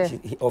flesh there?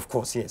 Of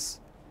course, yes.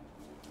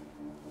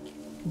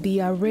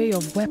 The array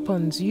of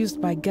weapons used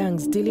by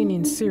gangs dealing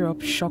in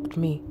syrup shocked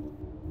me.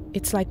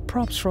 It's like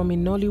props from a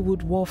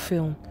Nollywood war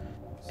film,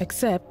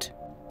 except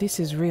this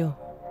is real.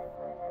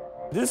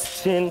 This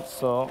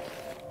chainsaw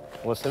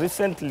was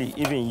recently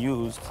even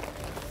used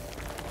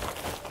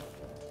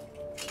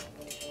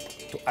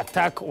to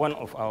attack one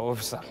of our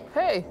officers.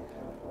 Hey!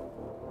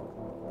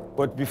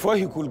 But before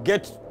he could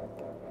get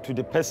to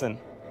the person,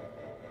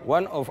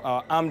 one of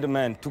our armed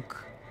men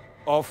took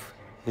off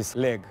his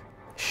leg.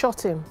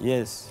 Shot him?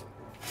 Yes.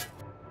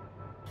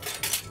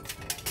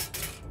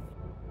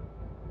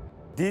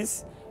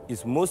 This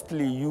is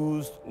mostly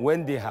used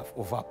when they have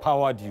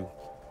overpowered you.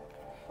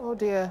 Oh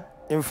dear.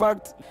 In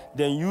fact,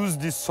 they use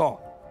this saw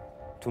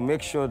to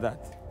make sure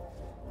that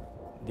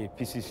they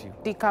pieces you.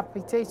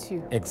 Decapitate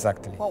you?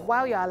 Exactly. But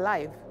while you're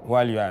alive?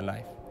 While you are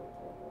alive.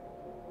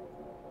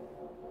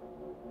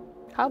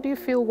 How do you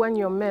feel when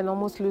your men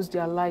almost lose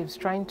their lives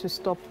trying to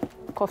stop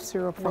cough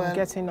syrup from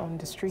getting on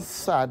the street?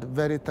 Sad,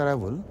 very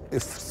terrible.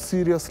 It's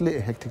seriously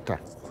a hectic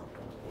task.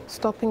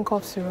 Stopping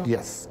cough syrup?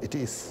 Yes, it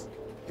is.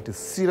 It is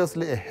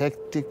seriously a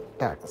hectic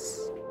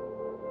task.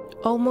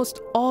 Almost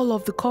all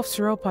of the cough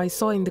syrup I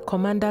saw in the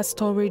commander's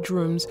storage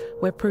rooms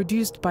were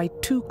produced by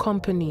two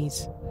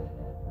companies,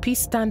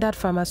 Peace Standard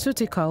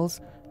Pharmaceuticals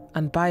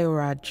and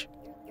Bioraj.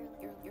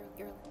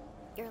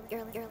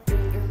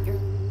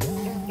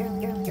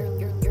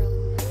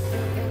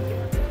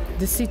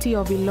 The city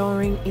of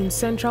Ilorin in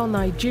central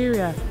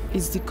Nigeria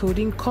is the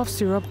codeine cough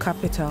syrup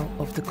capital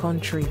of the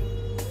country.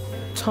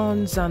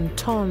 Tons and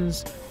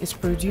tons is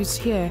produced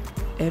here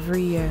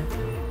every year.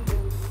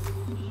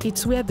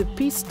 It's where the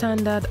Peace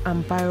Standard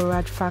and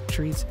Bioraj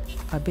factories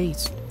are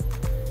based.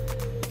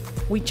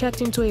 We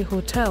checked into a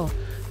hotel,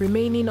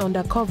 remaining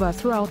undercover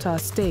throughout our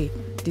stay,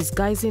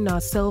 disguising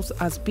ourselves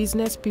as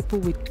business people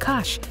with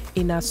cash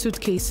in our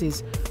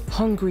suitcases,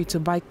 hungry to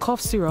buy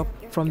cough syrup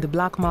from the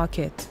black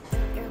market.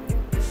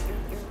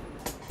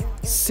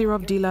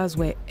 Syrup dealers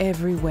were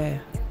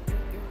everywhere.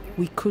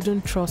 We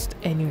couldn't trust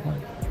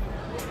anyone.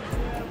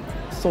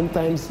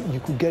 Sometimes you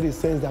could get a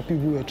sense that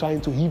people were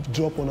trying to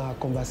eavesdrop on our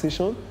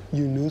conversation.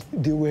 You know,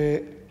 they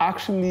were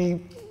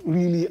actually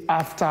really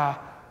after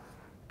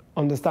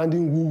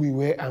understanding who we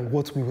were and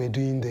what we were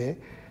doing there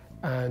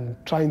and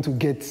trying to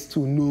get to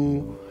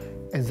know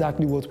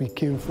exactly what we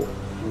came for.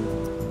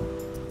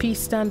 Peace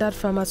Standard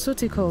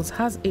Pharmaceuticals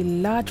has a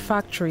large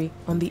factory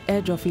on the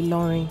edge of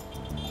Ilorin.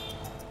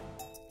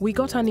 We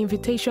got an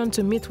invitation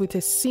to meet with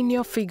a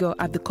senior figure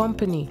at the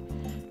company,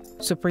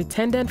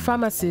 Superintendent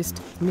Pharmacist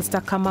Mr.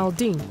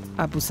 Kamaldeen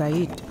Abu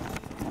Said.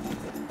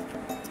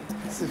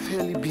 It's a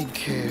fairly big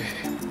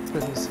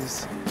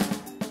premises.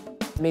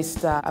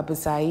 Mr. Abu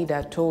Said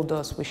had told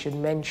us we should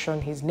mention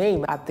his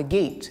name at the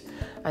gate.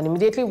 And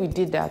immediately we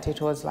did that,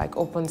 it was like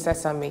open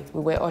sesame.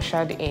 We were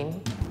ushered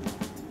in.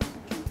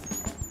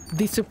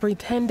 The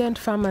superintendent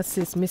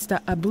pharmacist, Mr.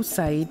 Abu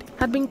Said,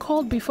 had been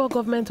called before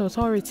government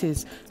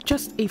authorities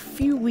just a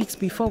few weeks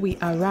before we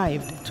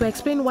arrived to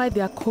explain why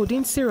their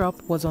codeine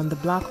syrup was on the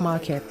black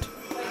market.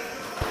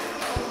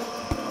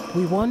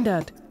 We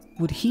wondered,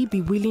 would he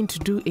be willing to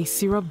do a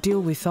syrup deal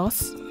with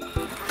us?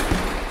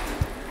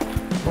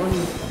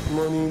 Morning.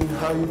 Morning.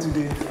 How are you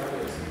today?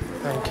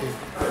 Thank you.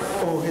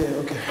 Oh, here,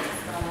 okay.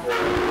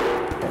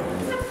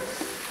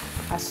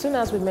 As soon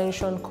as we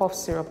mentioned cough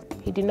syrup,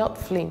 he did not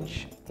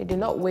flinch. He did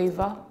not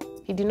waver.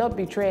 He did not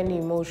betray any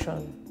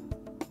emotion,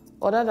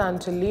 other than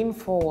to lean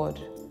forward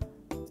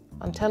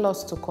and tell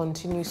us to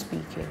continue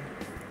speaking.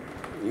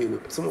 You know,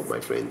 some of my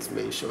friends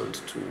mentioned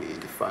to me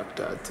the fact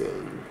that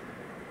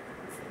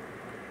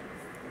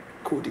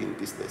codeine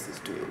business is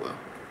doing well.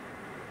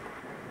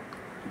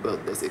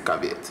 But there's a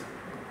caveat.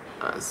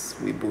 As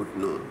we both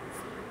know,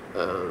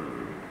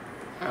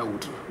 I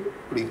would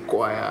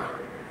require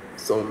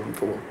some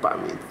form of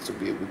permit to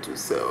be able to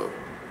sell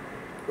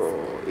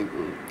or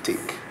even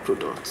take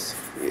products,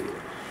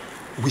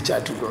 which I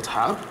do not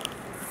have,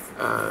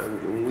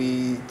 and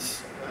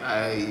which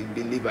I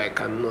believe I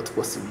cannot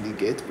possibly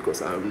get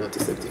because I am not a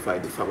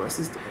certified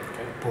pharmacist.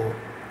 Okay. But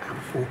I'm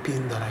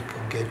hoping that I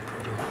can get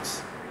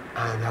products,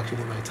 and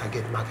actually my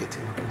target market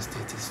in Ogun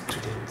State is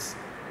students,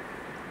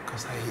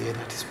 because I hear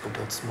that these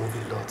products move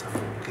a lot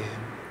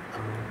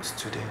among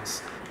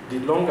students. The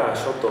long and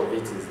short of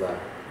it is that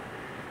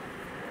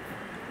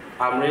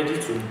I'm ready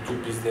to do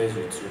business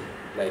with you,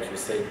 like you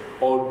said.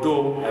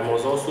 Although I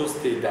must also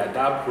state that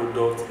that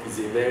product is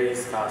a very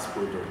scarce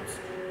product.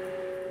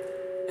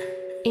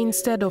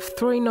 Instead of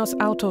throwing us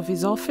out of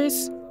his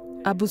office,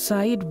 Abu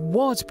Said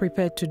was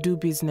prepared to do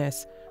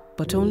business,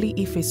 but only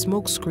if a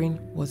smokescreen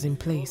was in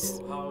place.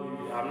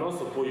 I'm not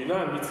supposed,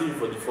 I'm meeting you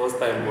for the first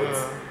time, but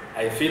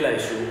I feel I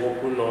should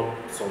open up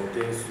some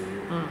things to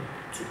you,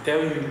 to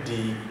tell you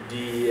the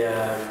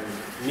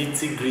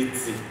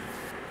nitty-gritty.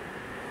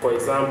 For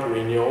example,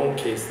 in your own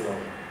case now,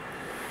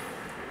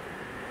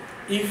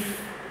 if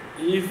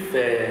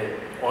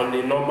on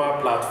a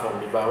normal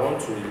platform, if I want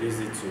to release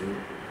it to you,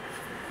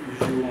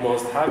 you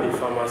must have a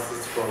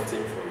pharmacist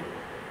fronting for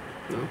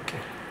you. Okay.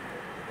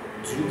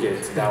 Do you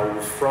get that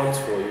will front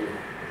for you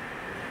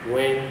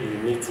when you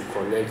need to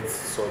collect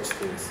such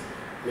things?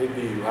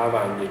 Maybe you have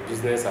a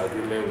business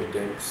agreement with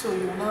them. So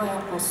you now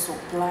help us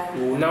supply.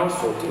 You will now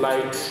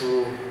supply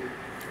through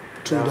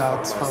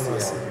that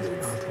pharmacy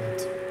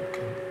outlet.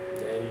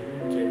 Then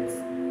you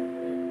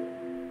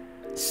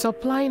get.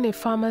 Supplying a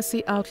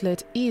pharmacy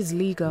outlet is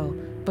legal,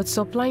 but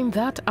supplying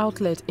that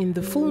outlet in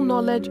the full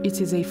knowledge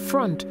it is a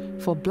front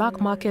for black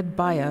market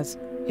buyers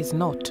is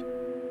not.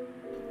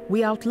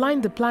 We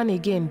outlined the plan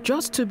again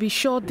just to be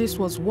sure this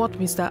was what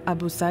Mr.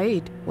 Abu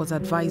Said was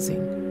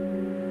advising.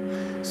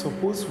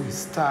 Suppose we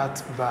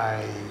start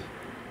by,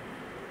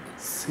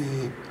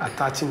 say,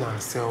 attaching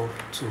ourselves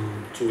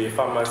to a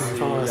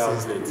pharmacy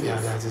outlet,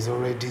 that is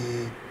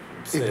already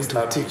able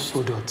to take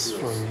products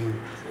from you,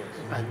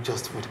 and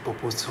just for the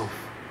purpose of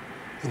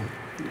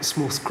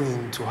smoke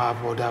screen to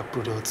have other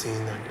products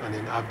in and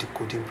then have the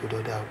codeine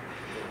product out.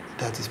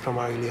 That is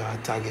primarily our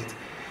target.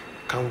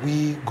 Can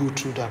we go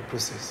through that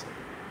process?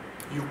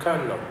 You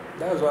can now.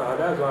 That's why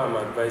I'm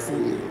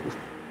advising you.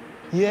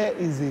 Here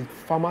is a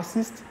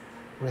pharmacist,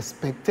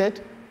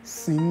 respected,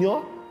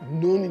 senior,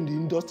 known in the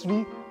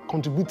industry,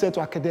 contributed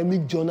to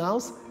academic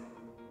journals,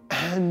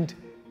 and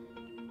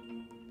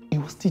he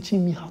was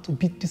teaching me how to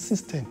beat the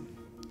system,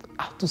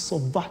 how to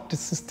subvert the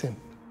system.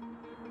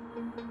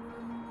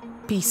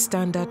 Peace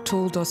Standard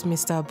told us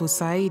Mr. Abu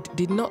Said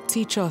did not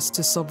teach us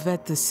to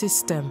subvert the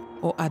system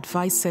or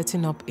advise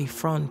setting up a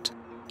front.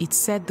 It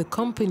said the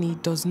company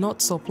does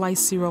not supply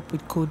syrup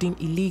with codeine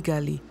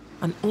illegally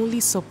and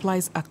only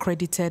supplies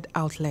accredited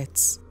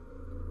outlets.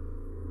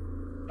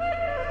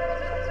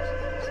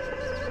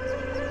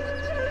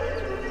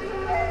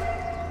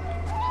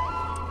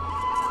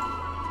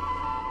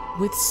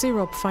 With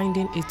syrup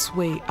finding its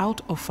way out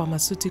of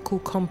pharmaceutical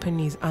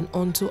companies and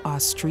onto our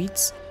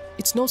streets,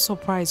 it's no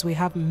surprise we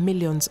have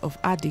millions of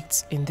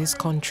addicts in this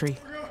country.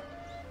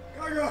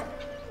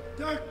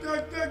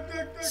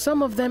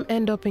 Some of them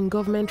end up in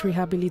government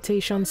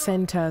rehabilitation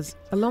centers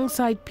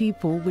alongside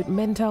people with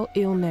mental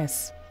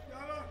illness.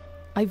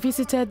 I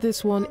visited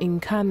this one in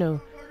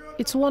Kano.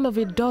 It's one of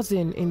a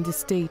dozen in the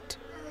state.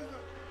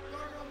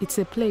 It's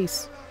a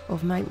place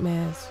of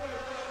nightmares.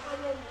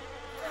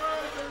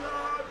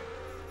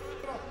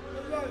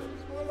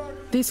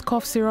 This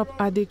cough syrup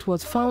addict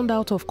was found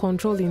out of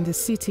control in the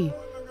city,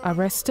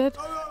 arrested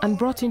and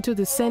brought into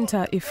the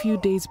center a few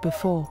days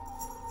before.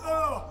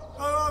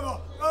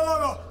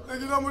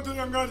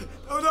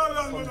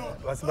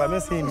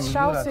 He's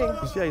shouting.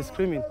 He's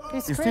screaming.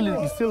 He's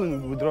still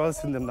in withdrawal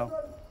syndrome now.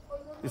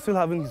 He's still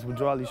having his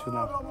withdrawal issue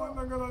now.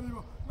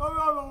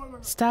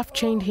 Staff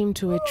chained him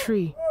to a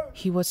tree.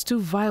 He was too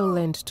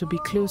violent to be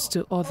close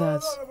to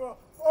others.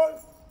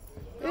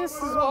 This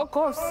is what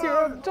cough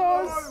syrup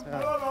does.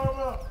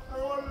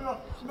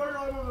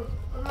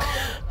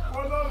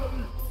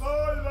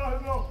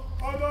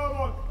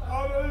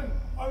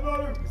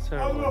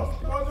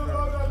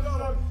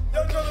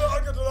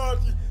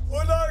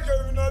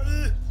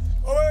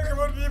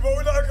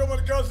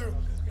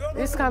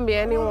 This can be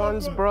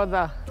anyone's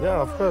brother.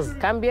 Yeah, of course.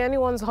 Can be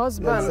anyone's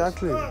husband. Yeah,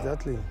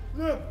 exactly.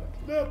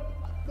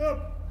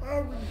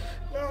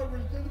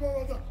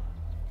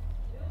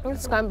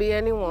 This can be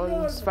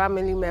anyone's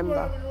family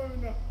member.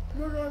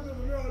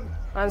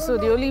 And so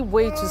the only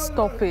way to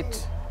stop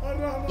it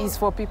is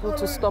for people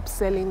to stop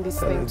selling this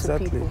thing to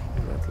people.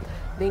 Exactly.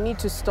 They need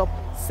to stop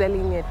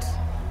selling it.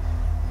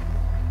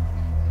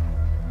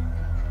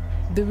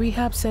 The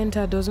rehab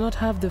center does not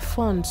have the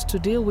funds to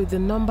deal with the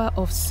number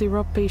of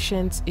syrup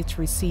patients it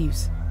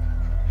receives.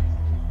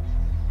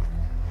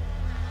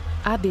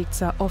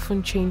 Addicts are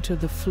often chained to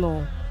the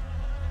floor.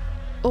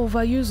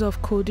 Overuse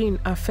of codeine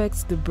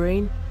affects the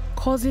brain,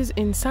 causes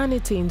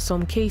insanity in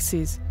some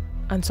cases,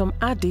 and some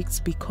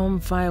addicts become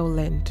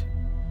violent.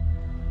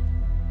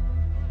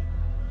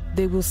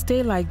 They will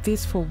stay like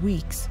this for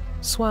weeks,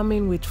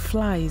 swarming with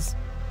flies.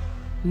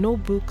 No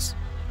books,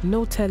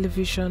 no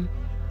television,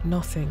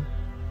 nothing.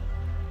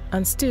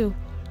 And still,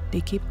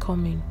 they keep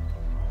coming.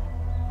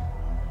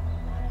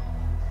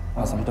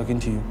 As I'm talking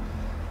to you,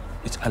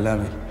 it's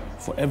alarming.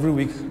 For every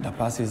week that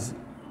passes,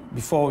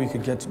 before we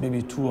could get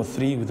maybe 2 or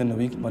 3 within a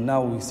week, but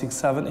now we 6,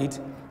 7, 8,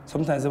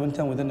 sometimes even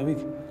 10 within a week.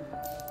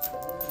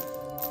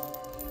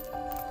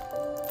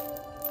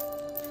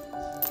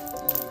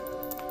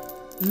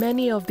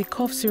 Many of the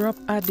cough syrup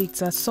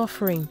addicts are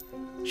suffering,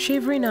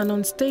 shivering and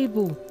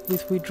unstable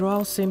with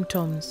withdrawal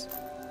symptoms.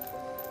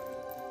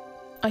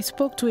 I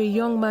spoke to a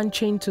young man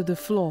chained to the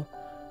floor.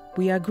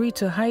 We agreed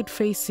to hide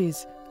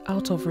faces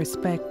out of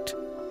respect.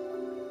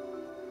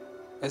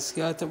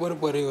 Gaskiya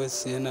taɓarɓarewar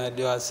yana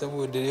da yawa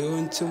saboda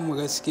yawancin mu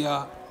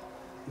gaskiya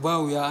ba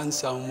wuya an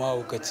samu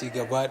mahaukaci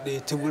gaba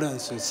ɗaya tuburan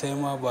sosai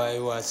ma ba yi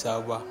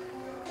wasa ba.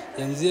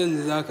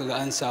 Yanzu za ka ga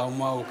an samu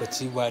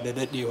mahaukaci ba da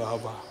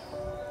daɗewa ba.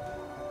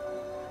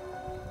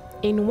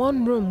 In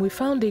one room, we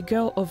found a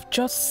girl of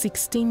just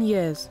 16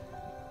 years.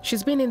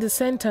 She's been in the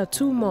center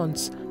 2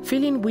 months,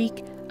 feeling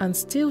weak and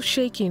still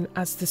shaking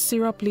as the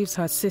syrup leaves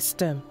her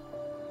system.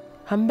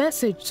 Her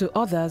message to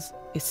others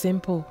is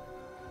simple.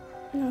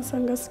 Ina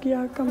san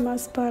gaskiya kan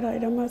masu fara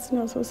idan ma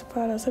suna so su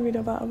fara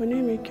saboda ba abu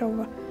ne mai kyau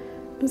ba.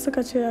 In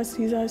suka ce za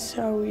su yi za su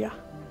sha wuya.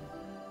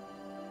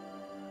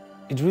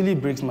 It really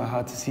breaks my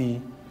heart to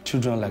see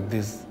children like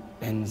this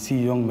and see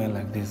young men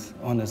like this.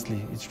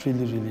 Honestly, it's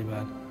really, really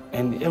bad.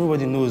 And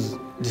everybody knows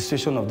the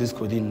situation of this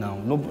codeine now.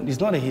 No,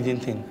 it's not a hidden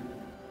thing.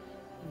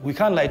 We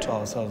can't lie to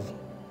ourselves,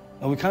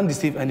 and we can't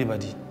deceive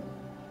anybody.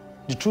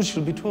 The truth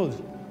should be told.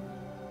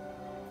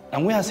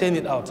 And we are saying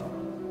it out,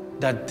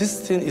 that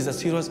this thing is a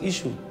serious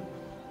issue.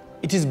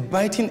 It is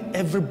biting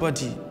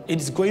everybody.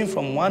 It is going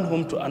from one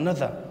home to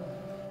another.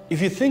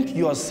 If you think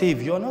you are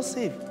safe, you are not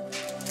safe.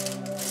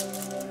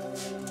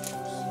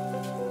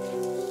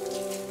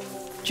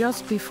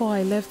 Just before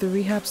I left the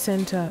rehab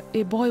center,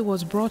 a boy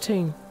was brought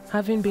in,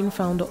 having been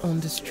found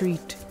on the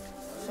street.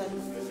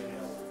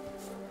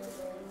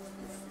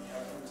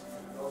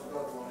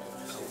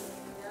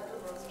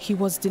 He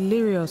was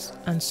delirious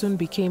and soon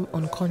became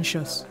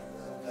unconscious.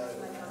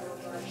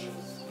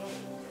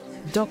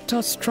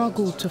 Doctors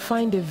struggled to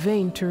find a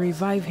vein to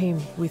revive him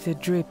with a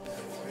drip.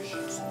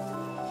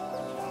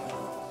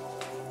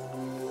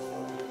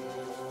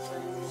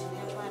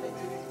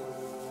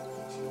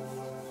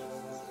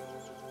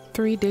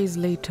 Three days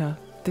later,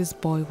 this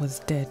boy was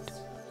dead.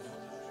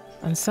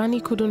 And Sani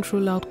couldn't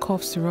rule out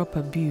cough syrup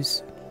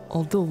abuse,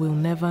 although we'll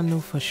never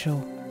know for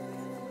sure.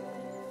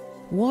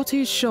 What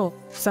is sure,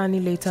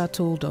 Sani later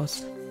told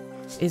us,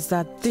 is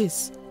that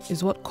this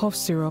is what cough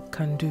syrup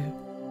can do.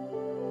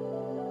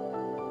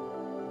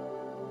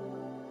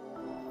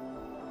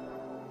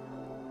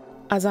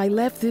 As I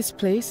left this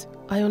place,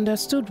 I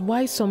understood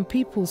why some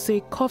people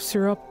say cough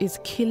syrup is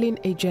killing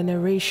a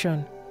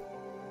generation.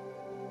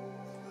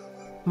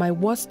 My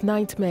worst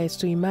nightmare is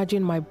to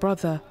imagine my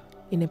brother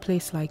in a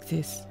place like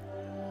this.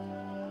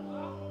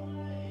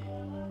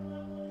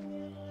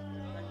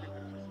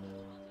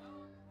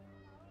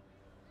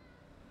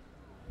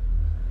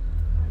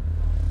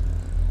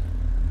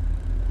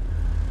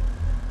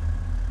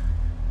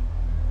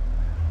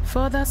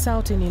 Further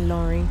south in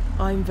Ilorin,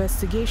 our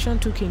investigation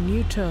took a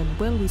new turn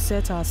when we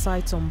set our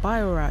sights on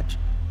Bioraj,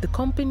 the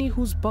company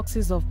whose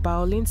boxes of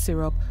Biolin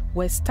syrup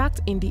were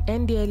stacked in the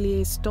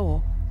NDLEA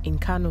store in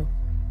Kano.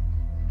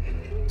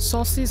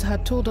 Sources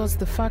had told us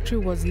the factory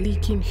was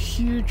leaking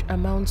huge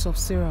amounts of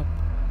syrup.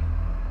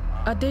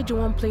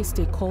 Adejuwon placed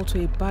a call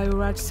to a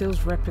Bioraj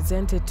sales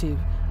representative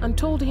and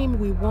told him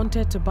we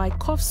wanted to buy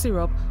cough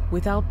syrup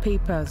without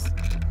papers.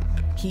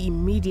 He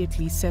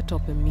immediately set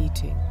up a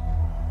meeting.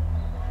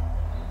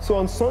 So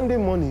on Sunday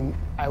morning,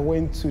 I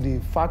went to the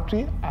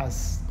factory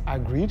as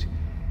agreed,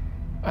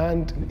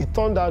 and it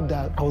turned out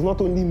that I was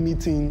not only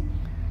meeting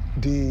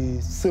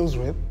the sales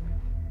rep,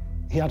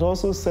 he had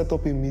also set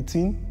up a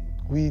meeting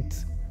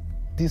with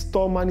the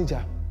store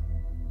manager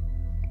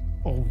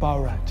of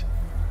Bioraj.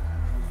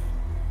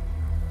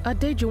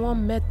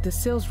 Adejuwon met the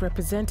sales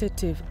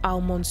representative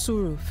Al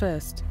Monsuru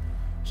first.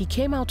 He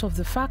came out of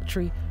the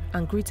factory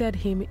and greeted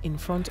him in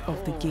front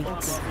of the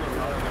gates.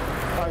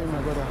 How are you,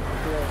 my brother?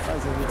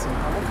 How's everything?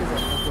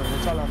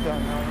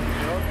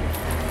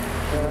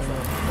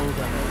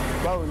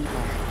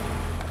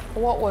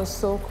 What was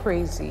so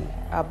crazy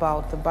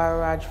about the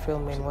Bioraj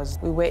filming was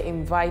we were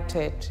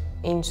invited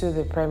into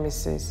the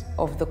premises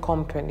of the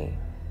company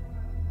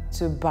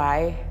to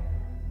buy,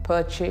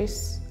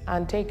 purchase,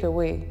 and take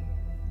away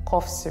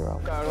cough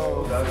syrup.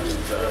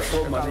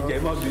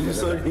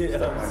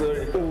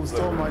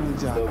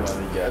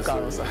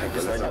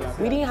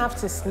 We didn't have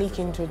to sneak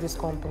into this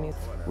company.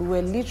 We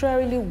were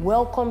literally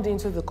welcomed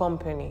into the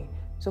company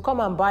to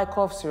come and buy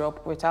cough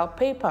syrup without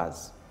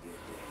papers.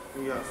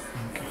 Yes.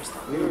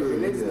 You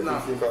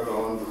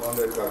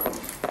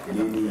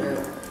need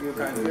it. You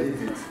can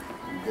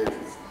get it.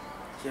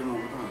 This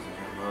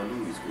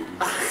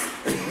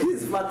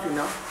is factory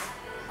now.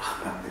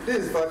 This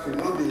is factory,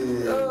 not the...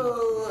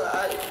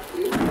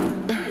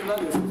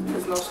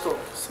 it's not stock.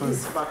 This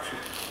is factory.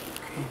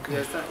 Okay.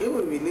 Yes,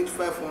 even we need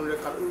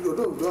 500 calories. You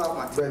don't have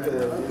much. But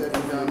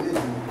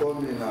call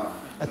me now.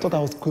 I thought I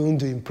was going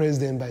to impress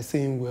them by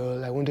saying,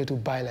 well, I wanted to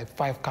buy like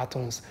 5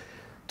 cartons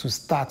to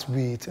start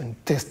with and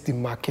test the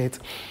market.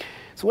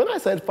 So when I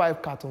said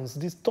 5 cartons,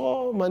 the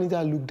store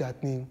manager looked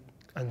at me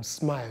and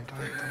smiled.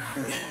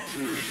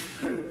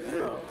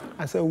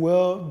 I said,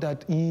 well,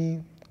 that he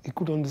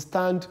could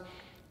understand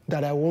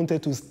that I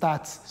wanted to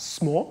start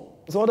small.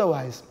 So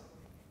otherwise,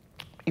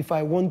 if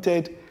I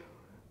wanted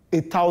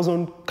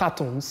 1,000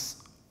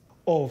 cartons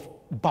of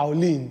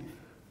Baolin,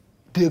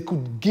 they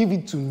could give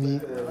it to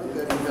me.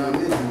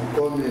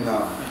 Call me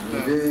now.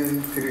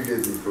 Within 3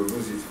 days, we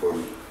produce it for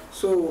you.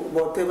 So,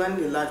 whatever in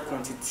the large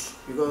quantity,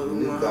 because we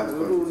need 1,000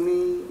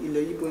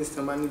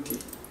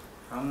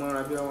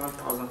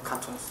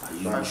 cartons. Are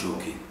you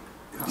joking?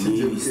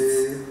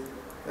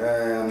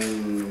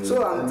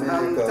 So I'm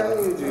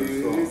telling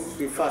you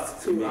the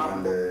fact.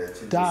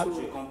 That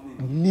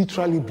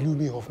literally blew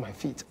me off my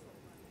feet.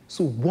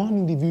 So one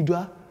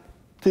individual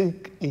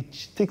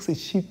takes a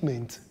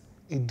shipment,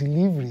 a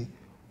delivery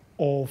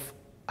of,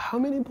 how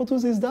many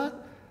bottles is that?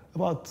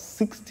 About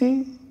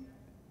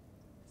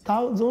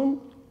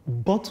 60,000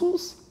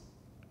 bottles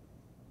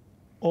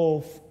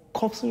of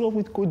cough syrup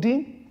with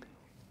codeine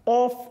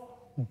off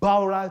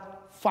Bauraj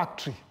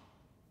factory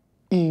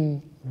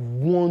in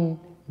one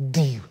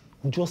deal,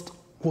 just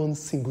one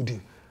single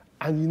deal.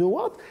 And you know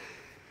what?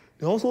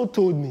 They also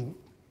told me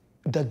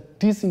that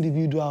these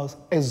individuals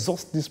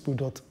exhaust this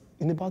product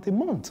in about a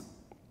month.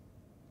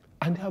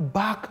 And they are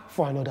back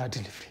for another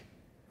delivery.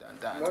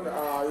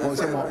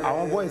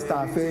 Our boys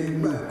start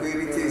failing. So,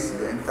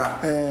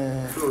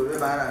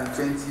 around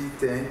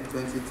 2010,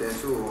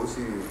 so we'll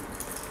see.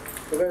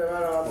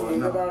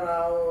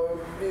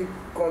 Big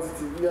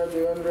quantity, we have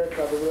 100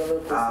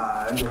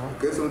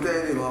 okay,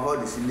 sometimes they want all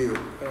the silly.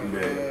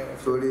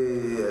 So,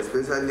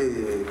 especially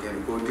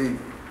codeine,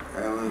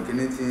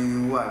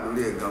 anything one,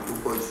 do they can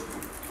put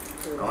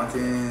I want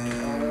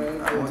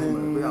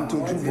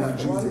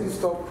to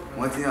stop.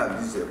 One thing I do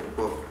is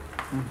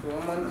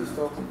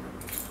stop.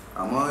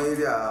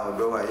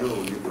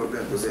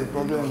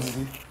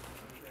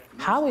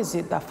 How is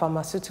it that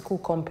pharmaceutical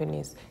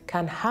companies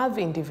can have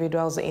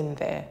individuals in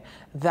there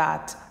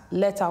that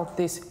let out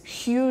this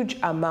huge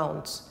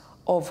amounts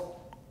of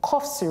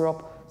cough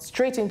syrup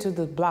straight into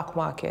the black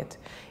market?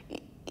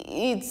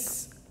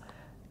 It's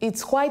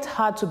quite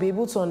hard to be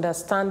able to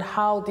understand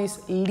how this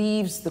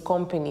leaves the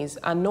companies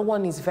and no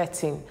one is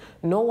vetting,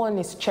 no one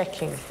is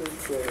checking.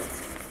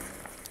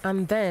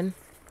 And then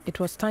it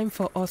was time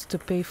for us to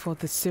pay for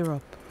the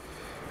syrup.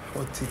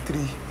 43,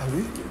 are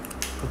we?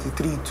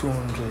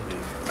 43,200.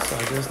 So I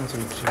just need to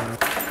retrieve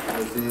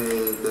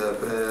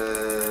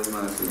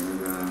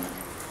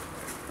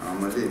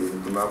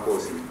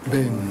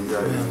Ben.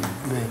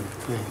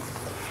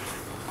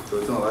 So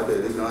it's not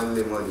there. It's not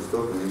only more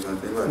stock. You can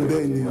think about it.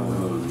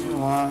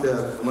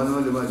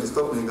 The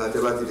stock you can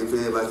tell about the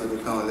pay, about the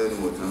count, learn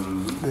more.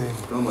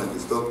 No more the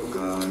stock.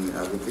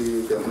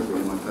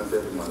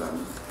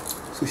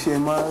 So she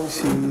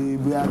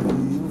bear the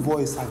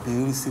invoice at the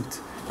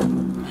receipt.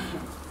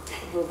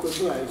 One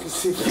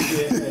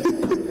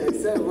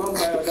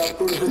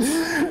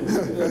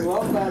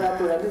buy that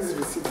product, this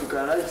receipt you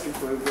can write it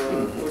for you.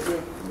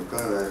 You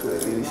can write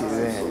it.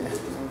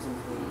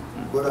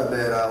 What are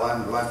there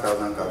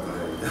 1,000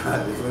 cartons?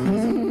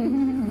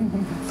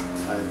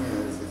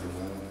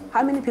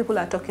 How many people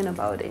are talking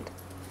about it?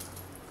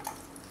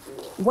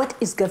 What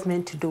is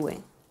government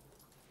doing?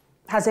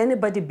 Has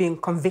anybody been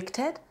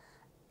convicted?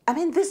 I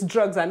mean, these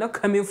drugs are not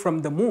coming from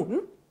the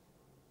moon.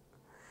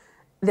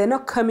 They're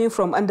not coming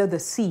from under the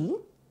sea.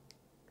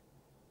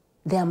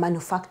 They are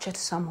manufactured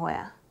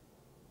somewhere.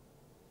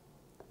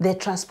 They're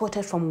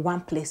transported from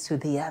one place to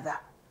the other.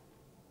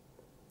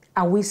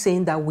 Are we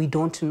saying that we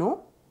don't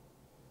know?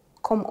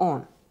 Come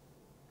on.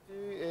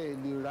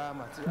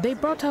 They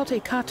brought out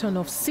a carton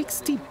of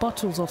 60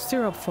 bottles of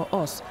syrup for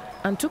us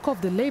and took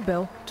off the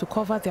label to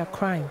cover their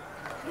crime.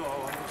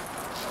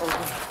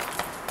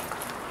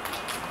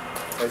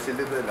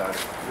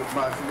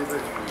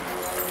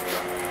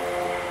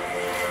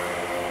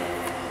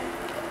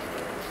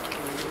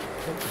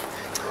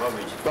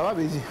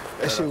 Baba Beji,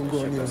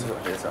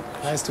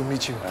 nice to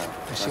meet you.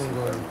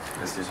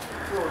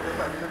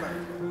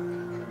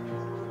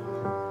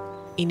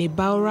 In a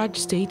Bauraj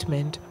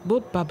statement,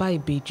 both Baba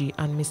Ibeji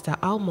and Mr.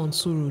 Al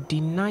Monsuru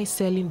deny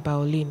selling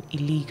Baolin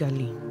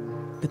illegally.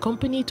 The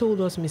company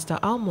told us Mr.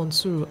 Al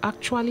Monsuru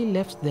actually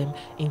left them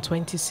in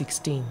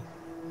 2016.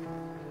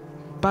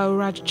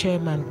 Bauraj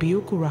chairman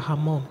Bioku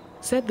Rahamon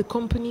said the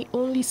company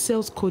only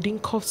sells codeine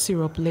cough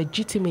syrup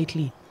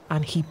legitimately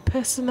and he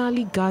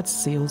personally guards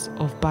sales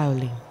of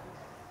Baolin.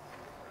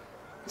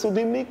 So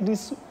they make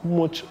this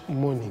much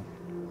money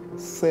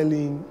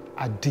selling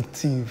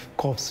addictive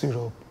cough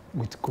syrup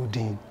with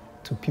codeine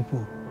to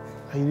people.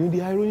 And you know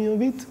the irony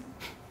of it?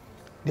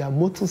 Their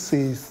motto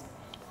says,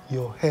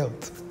 your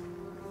health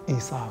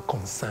is our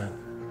concern.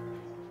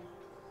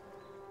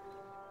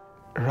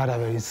 Rather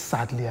very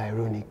sadly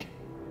ironic.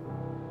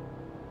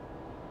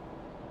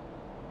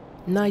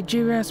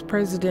 Nigeria's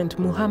President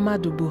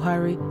Muhammadu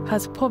Buhari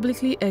has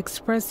publicly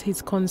expressed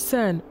his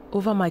concern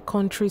over my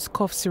country's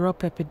cough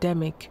syrup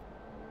epidemic.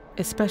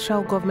 A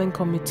special government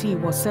committee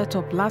was set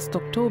up last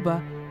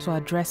October to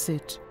address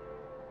it.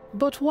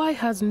 But why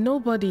has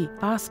nobody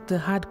asked the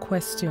hard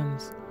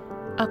questions?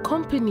 Are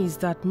companies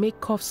that make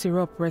cough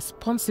syrup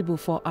responsible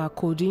for our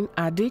codeine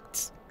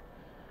addicts?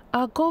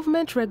 Are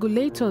government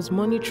regulators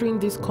monitoring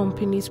these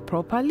companies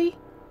properly?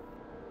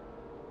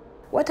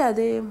 What are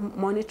they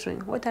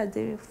monitoring? What are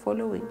they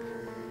following?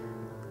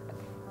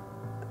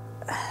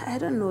 I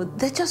don't know.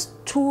 There are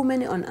just too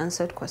many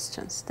unanswered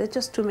questions. There are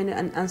just too many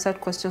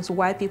unanswered questions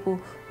why people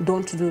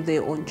don't do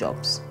their own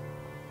jobs.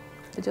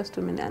 There are just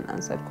too many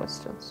unanswered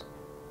questions.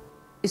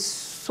 It's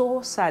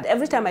so sad.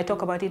 Every time I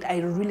talk about it, I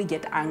really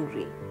get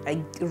angry.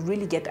 I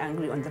really get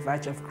angry on the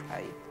verge of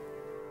crying.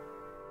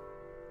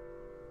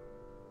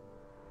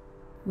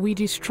 We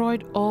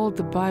destroyed all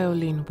the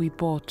biolin we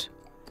bought.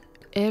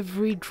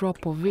 Every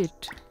drop of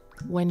it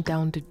went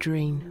down the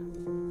drain.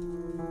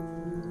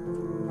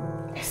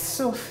 It's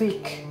so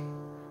thick.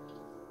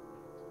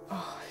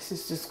 Oh, this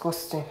is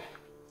disgusting.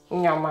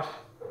 Nyama.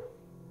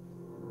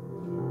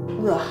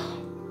 Ugh.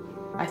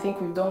 I think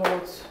we've done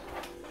what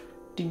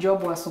the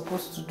job we're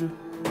supposed to do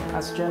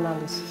as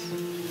journalists.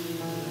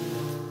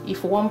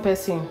 If one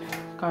person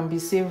can be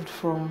saved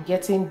from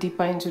getting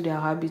deeper into their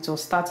habit or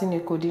starting a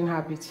codeine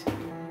habit,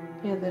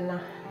 yeah, then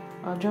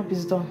our job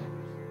is done.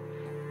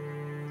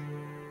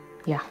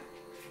 Yeah.